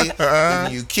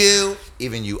 even you Q,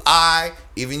 even you I,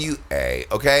 even you A.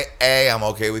 Okay, A, I'm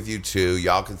okay with you too.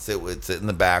 Y'all can sit in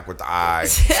the back with the I.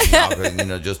 Y'all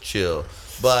can, just chill.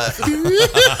 But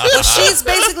Well, she's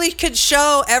basically could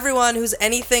show everyone who's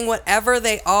anything, whatever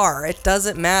they are. It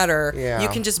doesn't matter. Yeah. You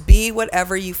can just be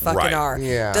whatever you fucking Right. are.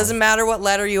 Yeah. Doesn't matter what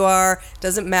letter you are.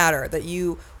 Doesn't matter that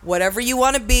you, whatever you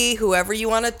want to be, whoever you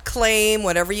want to claim,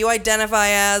 whatever you identify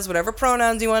as, whatever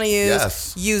pronouns you want to use,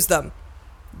 Yes. use them.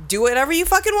 Do whatever you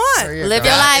fucking want. There you Live go.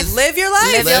 your That life. is- Live your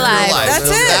life. Live your life. That's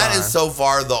So it. that is so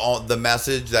far the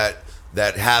message that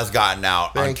has gotten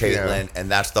out Thank on you. Caitlyn, and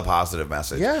that's the positive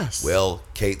message. Yes. Will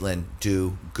Caitlyn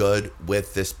do good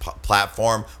with this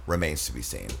platform remains to be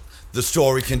seen. The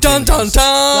story Dun continues. dun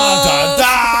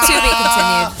dun.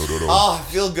 To be continued. Oh,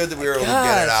 I feel good that we were able to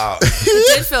get it out.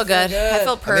 It did feel good. I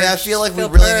feel I purged. mean, I feel like we Feel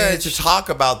really needed purged. to talk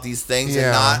about these things and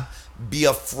Yeah. not be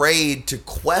afraid to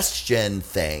question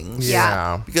things.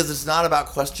 Yeah. Because it's not about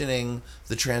questioning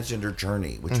the transgender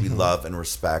journey, which we love and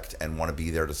respect and want to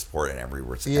be there to support in every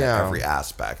Yeah. every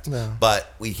aspect. Yeah.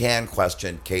 But we can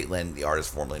question Caitlyn, the artist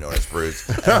formerly known as Bruce,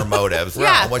 and her motives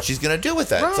Yeah. and what she's going to do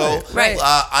with it. Right. So Right.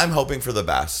 I'm hoping for the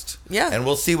best. Yeah. And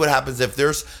we'll see what happens if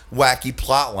there's wacky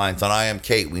plot lines on I Am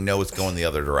Kate. We know it's going the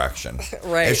other direction.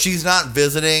 Right. If she's not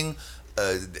visiting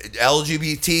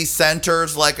LGBT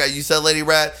centers, like you said, Lady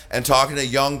Rat, and talking to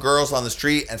young girls on the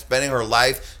street and spending her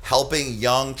life helping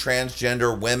young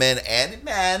transgender women and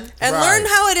men. And Right. learn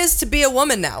how it is to be a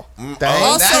woman now. Thank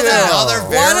Also, you. that's another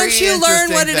very why don't you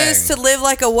learn what it is interesting to live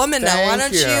like a woman now? Why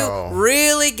Thank don't you you.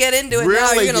 really get into it now?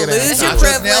 Really You're gonna get into lose it. your Not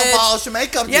just nail privilege. polish and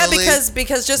makeup, Yeah, Julie.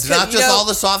 because just It's not you just know, all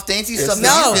the soft dainty stuff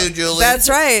no, that you do, Julie. that's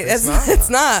right. It's not. it's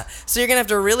not. So you're gonna have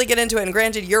to really get into it. And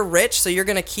granted, you're rich, so you're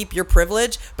gonna keep your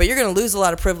privilege, but you're gonna lose a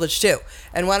lot of privilege too.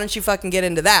 And why don't you fucking get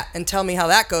into that and tell me how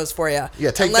that goes for you? Yeah,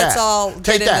 take and that. let's all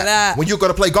take get into that. When you go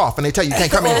to play golf and they tell you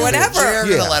can't come Or in. whatever. They're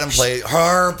Yeah. gonna let play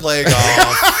golf.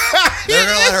 They're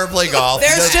gonna let her play golf.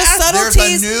 There's because just there's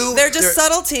subtleties. a new- They're just there-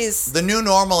 subtleties. The new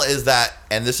normal is that,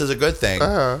 and this is a good thing.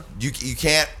 Uh-huh. You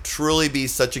can't truly be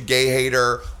such a gay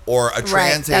hater or a trans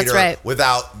Right, that's hater right.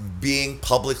 without being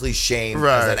publicly shamed as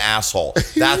Right. an asshole.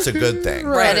 That's a good thing.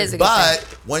 That is a good But thing.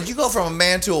 when you go from a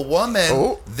man to a woman,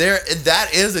 Oh.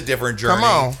 that is a different journey. Come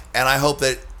on. And I hope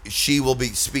that she will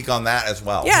speak on that as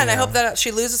well. Yeah, and I hope that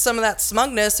she loses some of that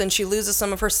smugness and she loses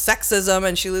some of her sexism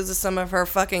and she loses some of her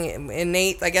fucking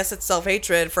innate, I guess it's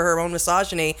self-hatred for her own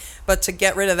misogyny, but to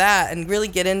get rid of that and really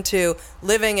get into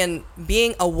living and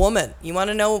being a woman. You want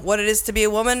to know what it is to be a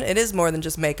woman? It is more than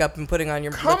just makeup and putting on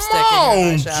your lipstick on,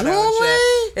 and your eyeshadow and Julie.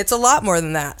 shit. It's a lot more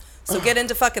than that. So get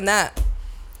into fucking that.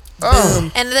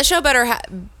 And the show better,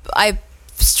 I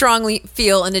strongly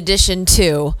feel, in addition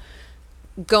to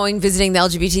visiting the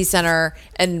LGBT center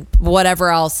and whatever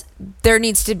else, there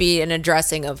needs to be an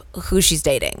addressing of who she's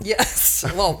dating. Yes.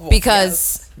 Well,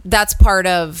 Because that's part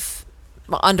of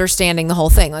understanding the whole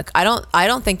thing. Like, I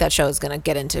don't think that show is going to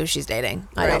get into who she's dating.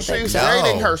 I don't think She's so.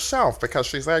 dating herself because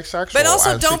she's asexual. But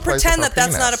also, and she don't plays pretend with that her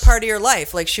that's not a penis. part of your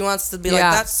life. Like, she wants to be Yeah.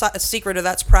 like, that's a secret or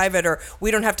that's private or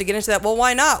we don't have to get into that. Well,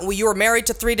 why not? Well, you were married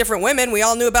to 3 different women. We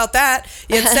all knew about that.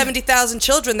 You had 70,000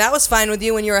 children. That was fine with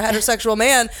you when you were a heterosexual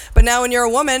man. But now when you're a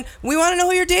woman, we want to know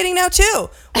who you're dating now, too.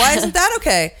 Why isn't that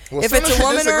okay? Well, if soon it's as a she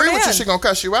woman or a disagree with you, man. she gonna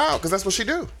cuss you out because that's what she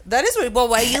do. That is what, well,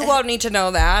 why you won't need to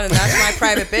know that, and that's my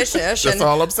private business. That's and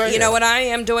all I'm saying. You know what, I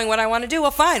am doing what I want to do. Well,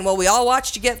 fine. Well, we all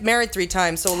watched you get married 3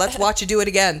 times, so let's watch you do it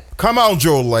again. Come on,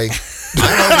 Julie.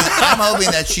 I'm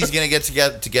hoping that she's going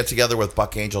to get together with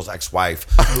Buck Angel's ex-wife,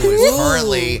 who is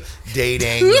currently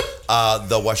dating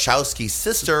the Wachowski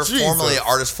sister, Jesus. formerly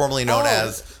artist formerly known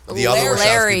as the other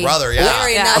Larry. Wachowski brother. Yeah.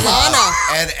 Larry Yeah. Nalana.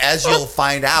 And as you'll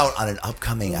find out on an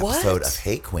upcoming episode What? of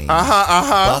Hate Queen,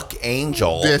 Uh-huh. Buck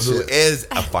Angel, Dishes. who is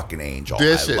a fucking angel.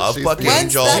 Dishes. I love She's Buck beautiful.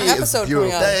 When's Angel. that She is episode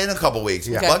beautiful. coming out? In a couple weeks.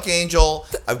 Yeah. Buck Angel,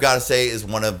 I've got to say, is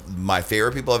one of my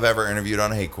favorite people I've ever interviewed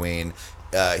on Hate Queen.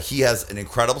 He has an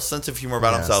incredible sense of humor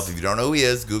about Yes. himself. If you don't know who he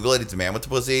is, Google it. He's a man with the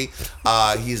pussy.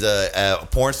 He's a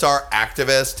porn star,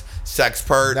 activist,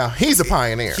 sexpert. Now he's a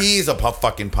pioneer. He's a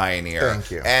fucking pioneer.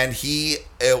 Thank you. And he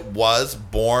was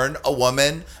born a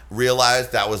woman,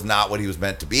 realized that was not what he was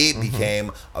meant to be, Mm-hmm.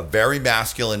 became a very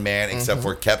masculine man, except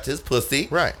for kept his pussy.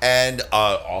 Right. And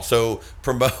also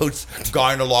promotes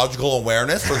gynecological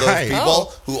awareness for those Right.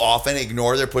 people who often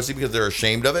ignore their pussy because they're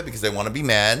ashamed of it because they want to be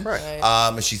men.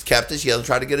 Right. She's kept it. She hasn't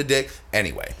tried to get a dick.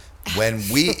 Anyway.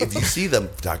 If you see the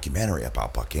documentary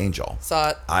about Buck Angel, Saw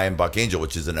it. I Am Buck Angel,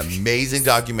 which is an amazing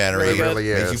documentary. It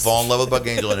really Makes is. you fall in love with Buck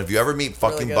Angel. And if you ever meet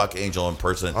fucking good. Buck Angel in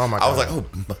person, Oh, my I was God.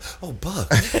 like, oh, Buck.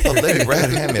 Oh, Lady Red,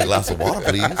 hand me a glass of water,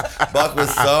 please. Buck was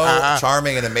so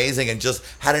charming and amazing and just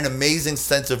had an amazing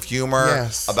sense of humor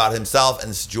Yes. about himself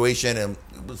and the situation. And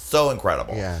it was so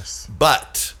incredible. Yes.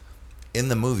 But in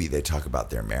the movie, they talk about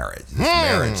their marriage. This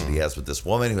marriage that he has with this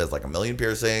woman who has like 1 million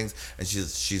piercings, and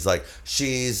he's he's a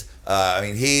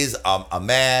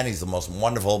man. He's the most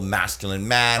wonderful masculine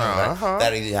man.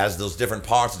 That he has those different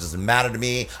parts. It doesn't matter to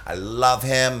me. I love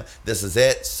him. This is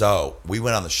it. So we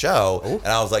went on the show, and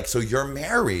I was like, "So you're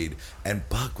married?" And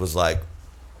Buck was like,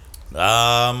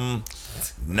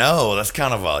 no, that's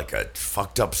kind of like a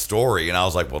fucked up story. And I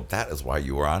was like, well, that is why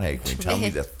you were on Hate Queen. Tell me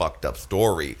the fucked up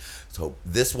story. So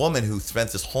this woman who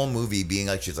spent this whole movie being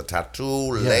like she's a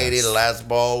tattoo lady,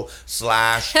 lesbo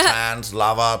 / trans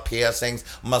lover, piercings,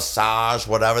 massage,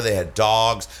 whatever. They had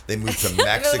dogs. They moved to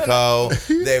Mexico.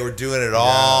 They were doing it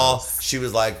all. She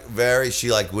was like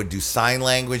she like would do sign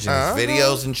language in his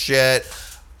videos and shit.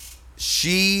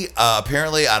 She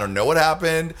apparently, I don't know what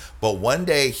happened, but one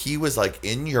day he was like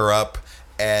in Europe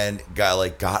and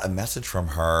got a message from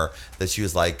her that she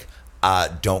was like,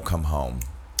 don't come home.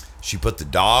 She put the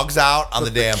dogs out on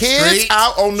the damn kids street.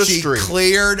 out on the she street.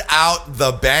 Cleared out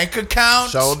the bank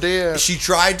account. So did. She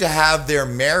tried to have their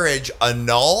marriage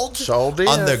annulled. So did.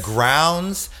 On the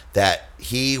grounds that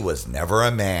he was never a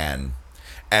man.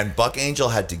 And Buck Angel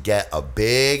had to get a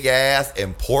big ass,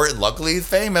 important, luckily he's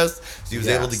famous, so he was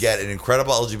able to get an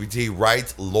incredible LGBT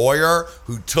rights lawyer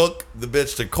who took the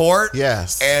bitch to court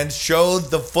and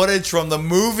showed the footage from the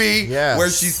movie where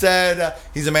she said,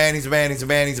 he's a man, he's a man, he's a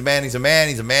man, he's a man, he's a man,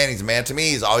 he's a man, he's a man to me,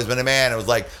 he's always been a man. It was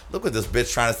like, look at this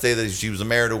bitch trying to say that she was a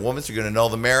married woman, so you're going to annul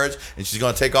the marriage, and she's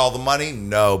going to take all the money?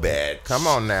 No, bitch. Come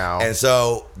on now. And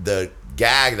so the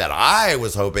gag that I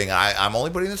was hoping, I'm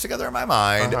only putting this together in my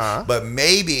mind, but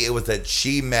maybe it was that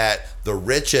she met the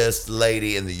richest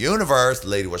lady in the universe,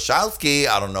 Lady Wachowski.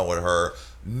 I don't know what her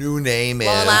new name is.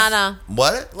 Lana.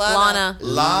 What? Lana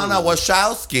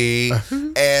Wachowski,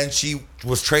 and she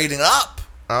was trading up.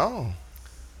 Oh.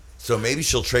 So maybe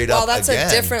she'll trade up Well, that's again.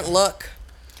 a different look,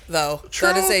 though.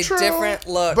 That is a different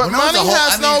look. But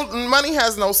money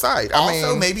has no sight.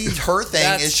 Also, maybe her thing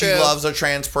That's is she true. loves a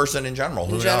trans person in general.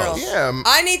 Who knows? Yeah.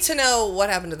 I need to know what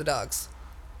happened to the dogs.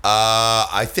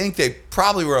 I think they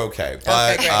probably were okay,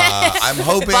 but great. I'm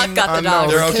hoping Buck got the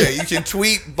dogs. they're okay. You can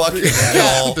tweet Buck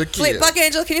Angel. Please, Buck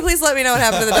Angel, can you please let me know what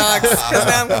happened to the dogs? Because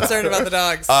now I'm concerned about the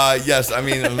dogs. Yes, I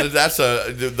mean that's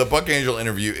the Buck Angel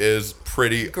interview is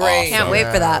pretty Great. awesome. Can't wait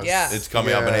for that. Yeah. It's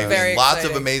coming up in Hey Very Queens. Lots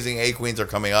exciting. of amazing Hey Queens are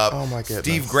coming up. Oh my goodness.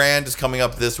 Steve Grand is coming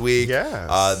up this week.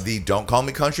 Yes. The Don't Call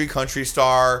Me country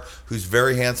star who's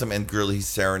very handsome and girly. He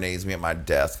serenades me at my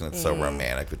desk and it's so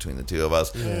romantic between the two of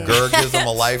us. Gerg gives him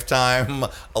a lifetime,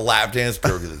 a lap dance.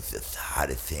 Gerg is the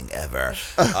hottest thing ever.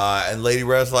 And Lady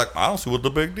Red's like, I don't see what the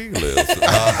big deal is. He's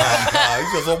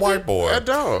just a white boy. I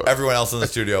don't. Everyone else in the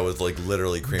studio was like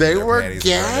literally creaming They their were panties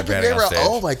and throwing their gagging. panties They on were, stage.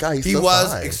 oh my God, he's He so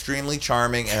was fine. extremely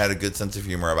charming and had a good sense of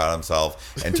humor about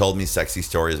himself and told me sexy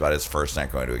stories about his first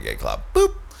night going to a gay club.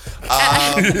 Boop.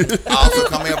 Also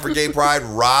coming up for Gay Pride,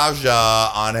 Raja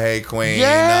on Hey Queen.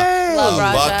 Yay! Love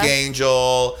Raja. Buck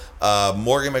Angel.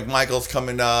 Morgan McMichael's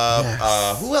coming up.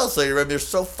 Yes. Who else, Lady Red? There's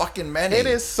so fucking many. It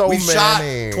is so We've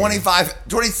many. shot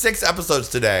 26 episodes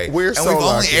today. We're and so we've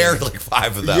only lucky. aired like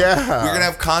 5 of them. Yeah. We're going to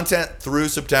have content through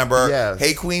September. Yes.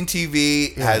 Hey Queen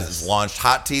TV has launched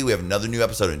Hot Tea. We have another new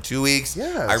episode in 2 weeks.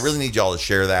 Yes. I really need y'all to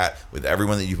share that with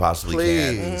everyone that you possibly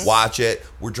can. Please. Watch it.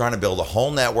 We're trying to build a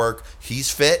whole network. He's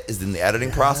Fit is in the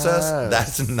editing process.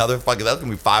 That's another that's going to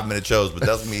be 5-minute shows, but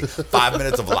that's going to be 5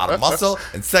 minutes of a lot of muscle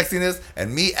and sexiness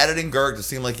and me editing Gerg to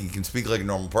seem like he can speak like a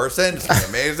normal person. It's going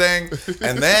to be amazing.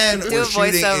 And then we're a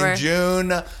shooting voiceover. in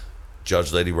June.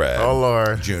 Judge Lady Red. Oh,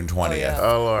 Lord. June 20th.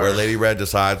 Oh, Lord. Where Lady Red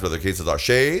decides whether cases are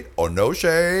shade or no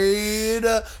shade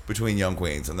between young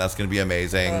queens. And that's going to be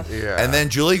amazing. Yeah. And then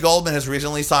Julie Goldman has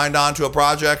recently signed on to a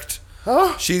project.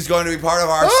 She's going to be part of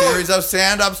our series of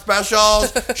stand-up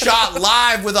specials shot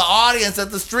live with the audience at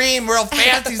the stream, real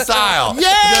fancy style. Yay!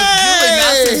 Because Julie,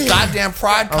 not since goddamn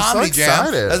Pride I'm so Comedy Jam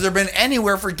excited. has there been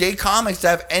anywhere for gay comics to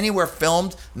have anywhere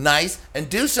filmed nice and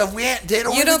do stuff. They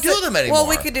don't even do them anymore. Well,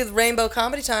 we could do the Rainbow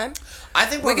Comedy Time. I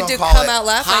think we we're could gonna do call Come it Out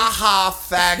Laughing. Ha ha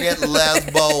faggot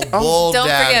lesbo bull Don't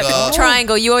forget dagger.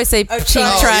 triangle. You always say pink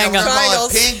triangle. triangle. We're gonna call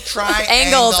it Triangles. pink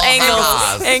triangle.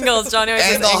 Angles. Angles. Johnny always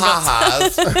says Angle angles.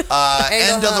 ha-has.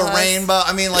 End of the ha-has. rainbow.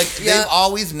 I mean, like, Yeah. they've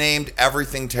always named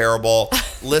everything terrible.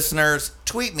 Listeners,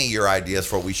 tweet me your ideas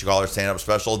for what we should call our stand-up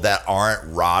special that aren't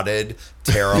rotted,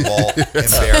 terrible,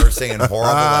 embarrassing, and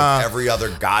horrible like every other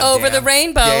goddamn Over the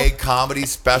rainbow. gay comedy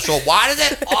special. Why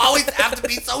does it always have to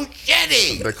be so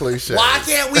shitty? The cliches. Why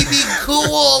can't we be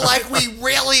cool like we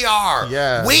really are?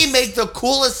 Yes. We make the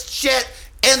coolest shit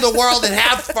in the world and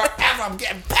have forever. I'm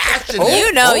getting passionate.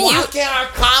 You know, Why can't our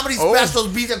comedy specials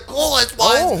be the coolest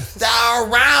ones that are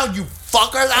around, you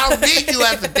fuckers? I don't need you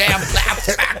at the damn Laugh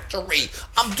Factory.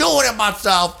 I'm doing it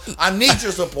myself. I need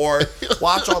your support.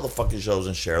 Watch all the fucking shows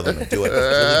and share them and do it.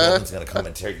 Julie Goldman's going to come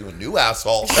and tear you a new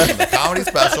asshole in the comedy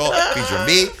special featuring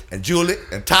me and Julie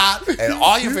and Todd and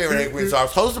all your favorite Hey Queen stars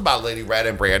hosted by Lady Red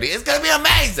and Brandy. It's going to be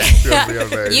amazing.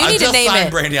 You need to name signed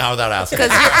it Brandy out without asking.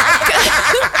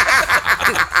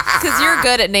 because you're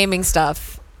good at naming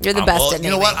stuff. You're the best Well, at you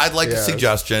know naming. what? I'd like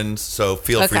suggestions, so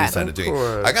feel free to send it to me.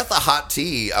 course. I got the hot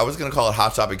tea. I was going to call it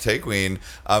Hot Topic Take Queen,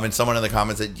 and someone in the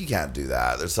comments said, you can't do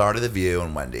that. There's already The View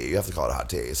and Wendy. You have to call it hot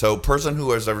tea. So person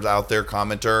who is ever out there,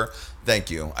 commenter, thank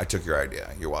you. I took your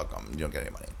idea. You're welcome. You don't get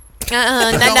any money.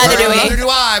 Neither do Neither we. do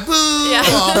I. Boo!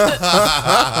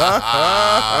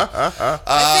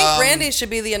 I think Brandy should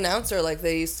be the announcer like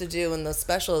they used to do in the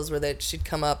specials where she'd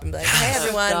come up and be like, hey,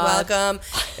 everyone, welcome.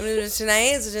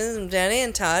 Tonight is Jenny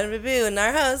and Todd and Babu and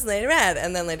our host, Lady Red.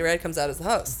 And then Lady Red comes out as the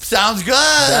host. Sounds good.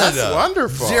 That's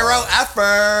wonderful. Zero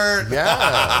effort.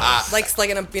 Yeah. Like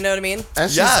you know what I mean?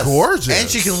 And she's gorgeous. And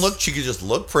she can just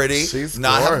look pretty. She's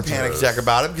not gorgeous. have a panic attack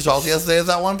about it because all she has to say is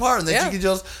that one part. And then she can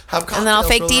just have cocktails And then I'll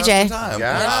fake for the rest DJ. of the time.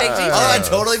 Yeah. Fake DJ. All right,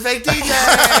 totally fake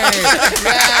DJ.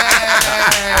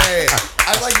 Yay!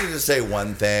 I'd like you to say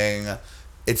one thing.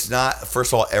 It's not,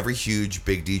 first of all, every huge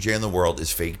big DJ in the world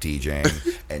is fake DJing.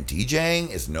 And DJing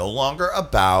is no longer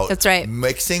about That's right.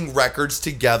 mixing records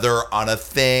together on a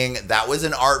thing. That was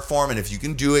an art form, and if you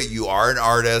can do it, you are an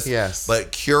artist. Yes.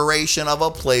 But curation of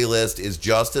a playlist is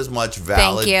just as much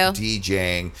valid Thank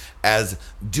DJing as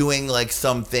doing like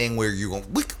something where you're going,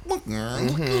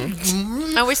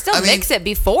 And we still I mean, mix it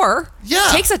before. Yeah.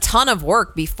 It takes a ton of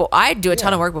work before. I do a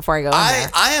ton of work before I go in there.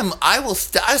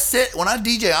 I sit when I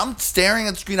DJ. I'm staring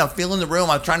at the screen. I'm feeling the room.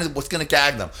 I'm trying to what's gonna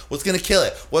gag them, what's gonna kill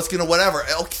it, what's gonna whatever.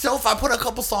 So if I put a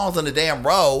couple songs in a damn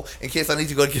row in case I need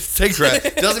to go get a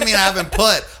cigarette, doesn't mean I haven't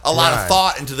put a lot of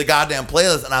thought into the goddamn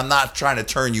playlist, and I'm not trying to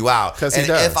turn you out. 'Cause he And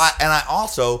does.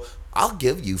 I'll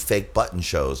give you fake button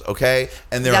shows, okay?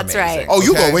 And they're That's amazing. right. Oh,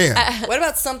 you okay? go in. What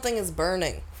about Something is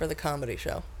Burning for the comedy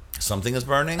show? Something is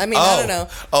burning? I mean, I don't know.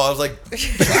 Oh, I was like,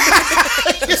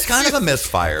 it's kind of a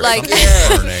misfire. Like-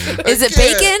 Something is burning. Is it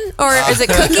bacon or is it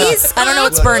cookies? I don't know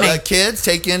what's burning. Kids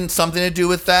taking something to do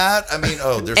with that. I mean,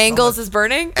 there's Angles is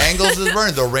burning? Angles is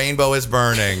burning. The rainbow is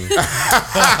burning.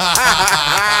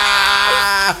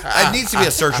 It needs to be a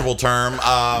searchable term.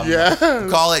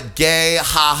 Call it gay,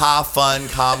 ha-ha, fun,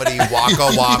 comedy,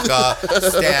 waka waka,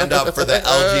 stand up for the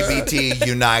LGBT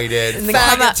United. And then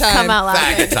come out loud.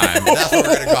 Faggot time. That's what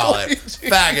we're going to call it.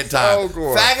 Faggot time. Oh,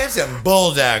 God. Faggots and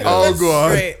bulldaggers. Oh,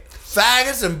 God. Great.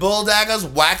 Faggots and bulldaggers,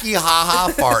 wacky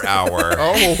ha-ha fart hour.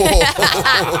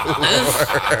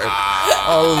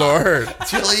 Oh, Lord.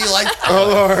 Julie, you like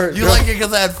Lord. You like it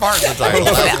because I had fart in the title.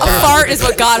 A fart is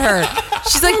what got her.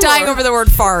 She's like dying over the word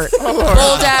fart.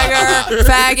 Bulldagger,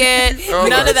 faggot.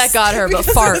 None of that got her, but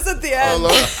fart. It was at the end.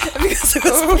 Because it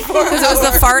was before. Because it was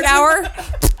the fart hour.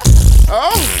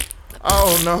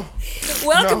 Oh, no.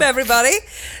 Welcome, everybody,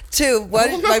 to what?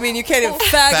 I mean, you can't even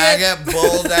faggot.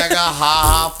 Bulldagger,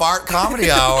 ha-ha, fart comedy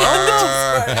hour.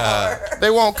 They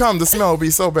won't come. The smell will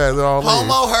be so bad that all leave.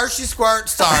 Homo Hershey Squirt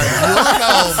starring Julie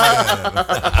Goldman.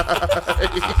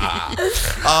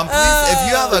 Please, if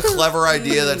you have a clever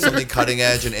idea that's something cutting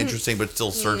edge and interesting but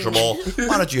still searchable,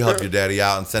 why don't you help your daddy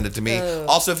out and send it to me?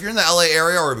 Also, if you're in the LA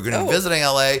area or if you're going to be visiting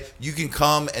LA, you can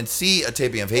come and see a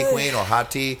taping of Hey Queen or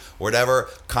Hot Tea or whatever.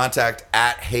 Contact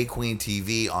at Hey Queen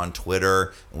TV on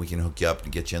Twitter, and we can hook you up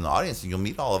and get you in the audience, and you'll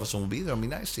meet all of us, and we'll be there and be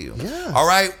nice to you. Yeah. All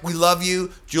right, we love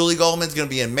you. Julie Goldman's going to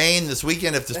be in Maine this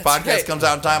weekend if this podcast right. comes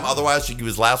out in time. Otherwise, she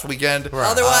was last weekend.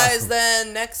 Otherwise,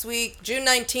 then next week, June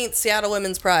 19th, Seattle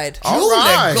Women's Pride. Julie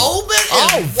right. Goldman is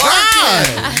All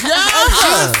working.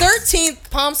 June 13th,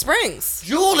 Palm Springs.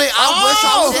 Julie, I wish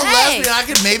I was a dang. lesbian. I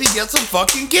could maybe get some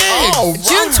fucking gigs. Oh,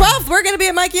 June 12th, we're going to be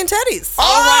at Mikey and Teddy's.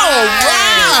 Oh,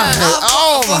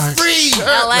 For my. free.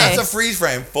 LA. That's a freeze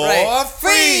frame. For Right.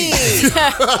 free.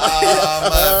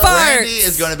 Brandy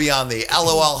is going to be on the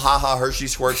LOL Haha Hershey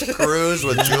Squirts cruise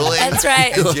with Julie. That's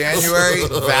right. In January,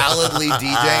 validly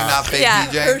DJing, not fake Yeah.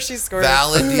 DJing. Hershey Squirts.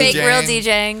 Valid DJing. Fake real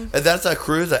DJing. And that's a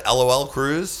cruise, a LOL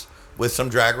cruise with some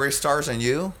Drag Race stars and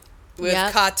you. With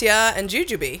Yep. Katya and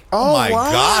Jujubee. Oh my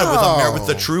wow. God! With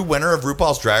the true winner of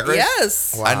RuPaul's Drag Race.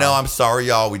 Yes. I know. I'm sorry,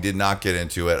 y'all. We did not get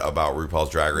into it about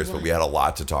RuPaul's Drag Race, but we had a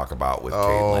lot to talk about with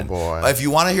Caitlin. boy. If you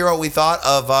want to hear what we thought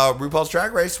of RuPaul's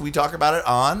Drag Race, we talk about it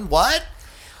on what?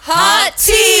 Hot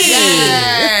tea.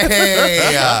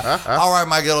 Yay! All right,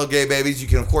 my little gay babies. You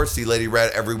can, of course, see Lady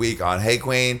Red every week on Hey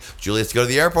Queen. Julie has to go to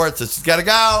the airport, so she's got to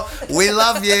go. We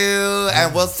love you,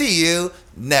 and we'll see you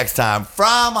next time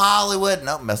from Hollywood.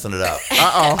 Nope, messing it up.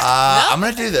 I'm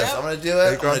going to do this. I'm going to do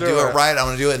it. I'm going to do it right. I'm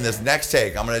going to do it in this next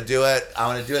take. I'm going to do it.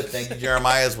 Thank you,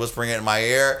 Jeremiah is whispering it in my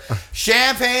ear.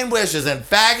 Champagne wishes and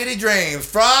faggoty dreams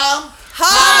from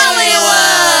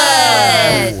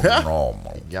Hollywood.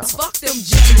 Fuck them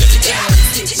bitches.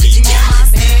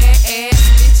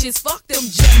 Fuck them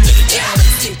bitches.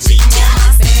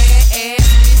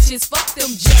 Fuck them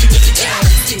bitches.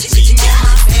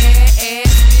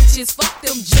 Fuck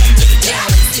them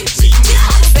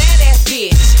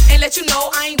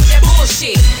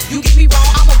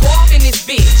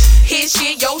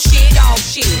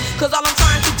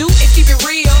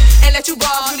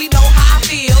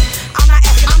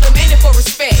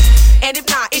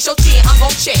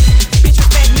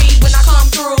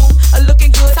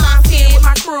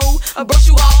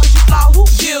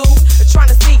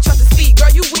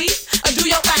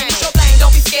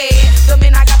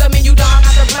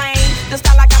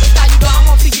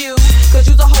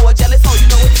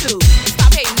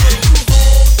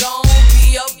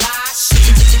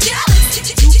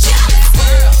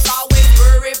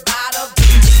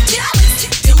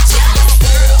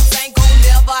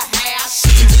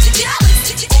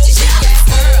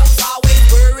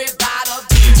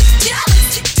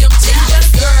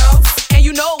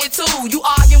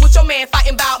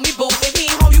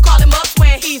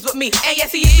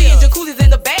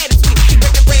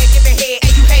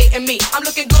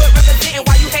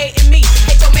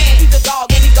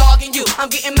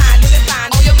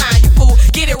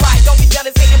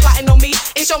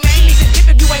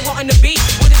You ain't wanting to be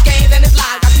with his games and his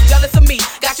lies. Got you jealous of me,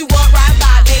 got you up right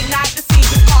by late night to see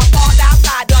his car parked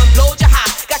outside, done blowed your high.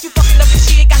 Got you fucking up your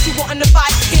shit, got you wanting to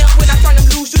fight him. When I turn him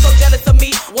loose, you so jealous of me,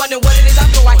 wondering what it is I'm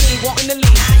doing, why he ain't wanting to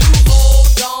leave. Now you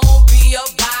hold on, be a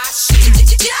shit.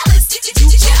 Jealous, you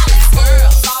jealous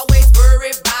girls, always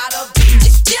worried about a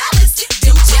bitch. Jealous,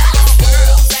 you jealous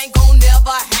girls ain't gon'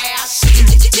 never have shit.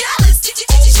 Jealous,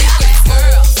 jealous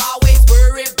girls, always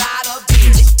worried about a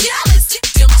bitch. Jealous,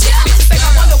 them jealous. Bitches think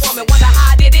I'm Wonder Woman, wonder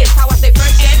how I did this, how I stay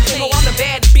fresh and clean. I'm the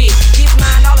bad bitch, get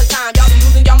mine all the time. Y'all be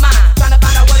losing your mind, trying to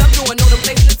find out what I'm doing, know the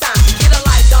place and the time. Get a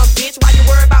life, dumb bitch, why you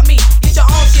worry about me? Get your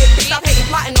own shit, bitch. Stop hating,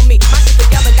 plotting on me. My shit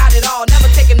together, got it all, never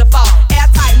taking the fall.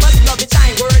 Airtight, much love, bitch,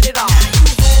 I ain't worried at all. Now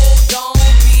you hold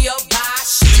on, be a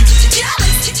shit.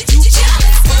 Jealous, you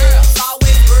jealous girls,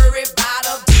 always worried about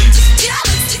a bitch.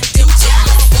 Jealous, you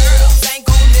jealous girls ain't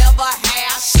gon' never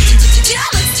have shit.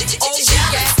 Jealous,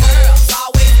 jealous girls,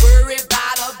 always worried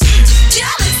about a bitch.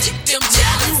 Jealous, them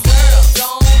jealous girls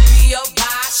don't be a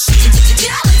shit.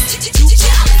 Jealous, you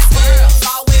jealous girls,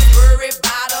 always worried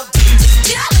about a bitch.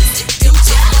 Jealous, them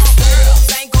jealous girls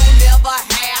ain't gon' never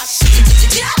have shit.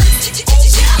 Jealous,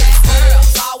 jealous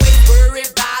girls, always worried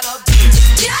about a bitch.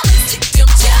 Jealous, them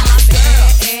jealous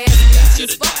girls,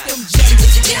 bitches, fuck them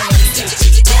jealous, jealous,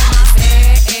 my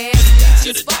bad ass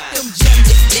bitches, fuck them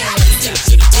jealous, jealous,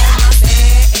 my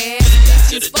bad ass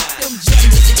bitches, fuck them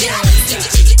jealous, jealous,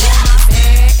 my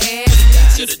bad ass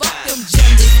bitches, fuck them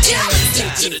jealous,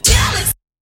 jealous.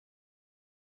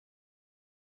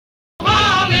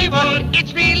 Hollywood,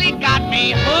 it's really got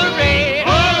me hooked.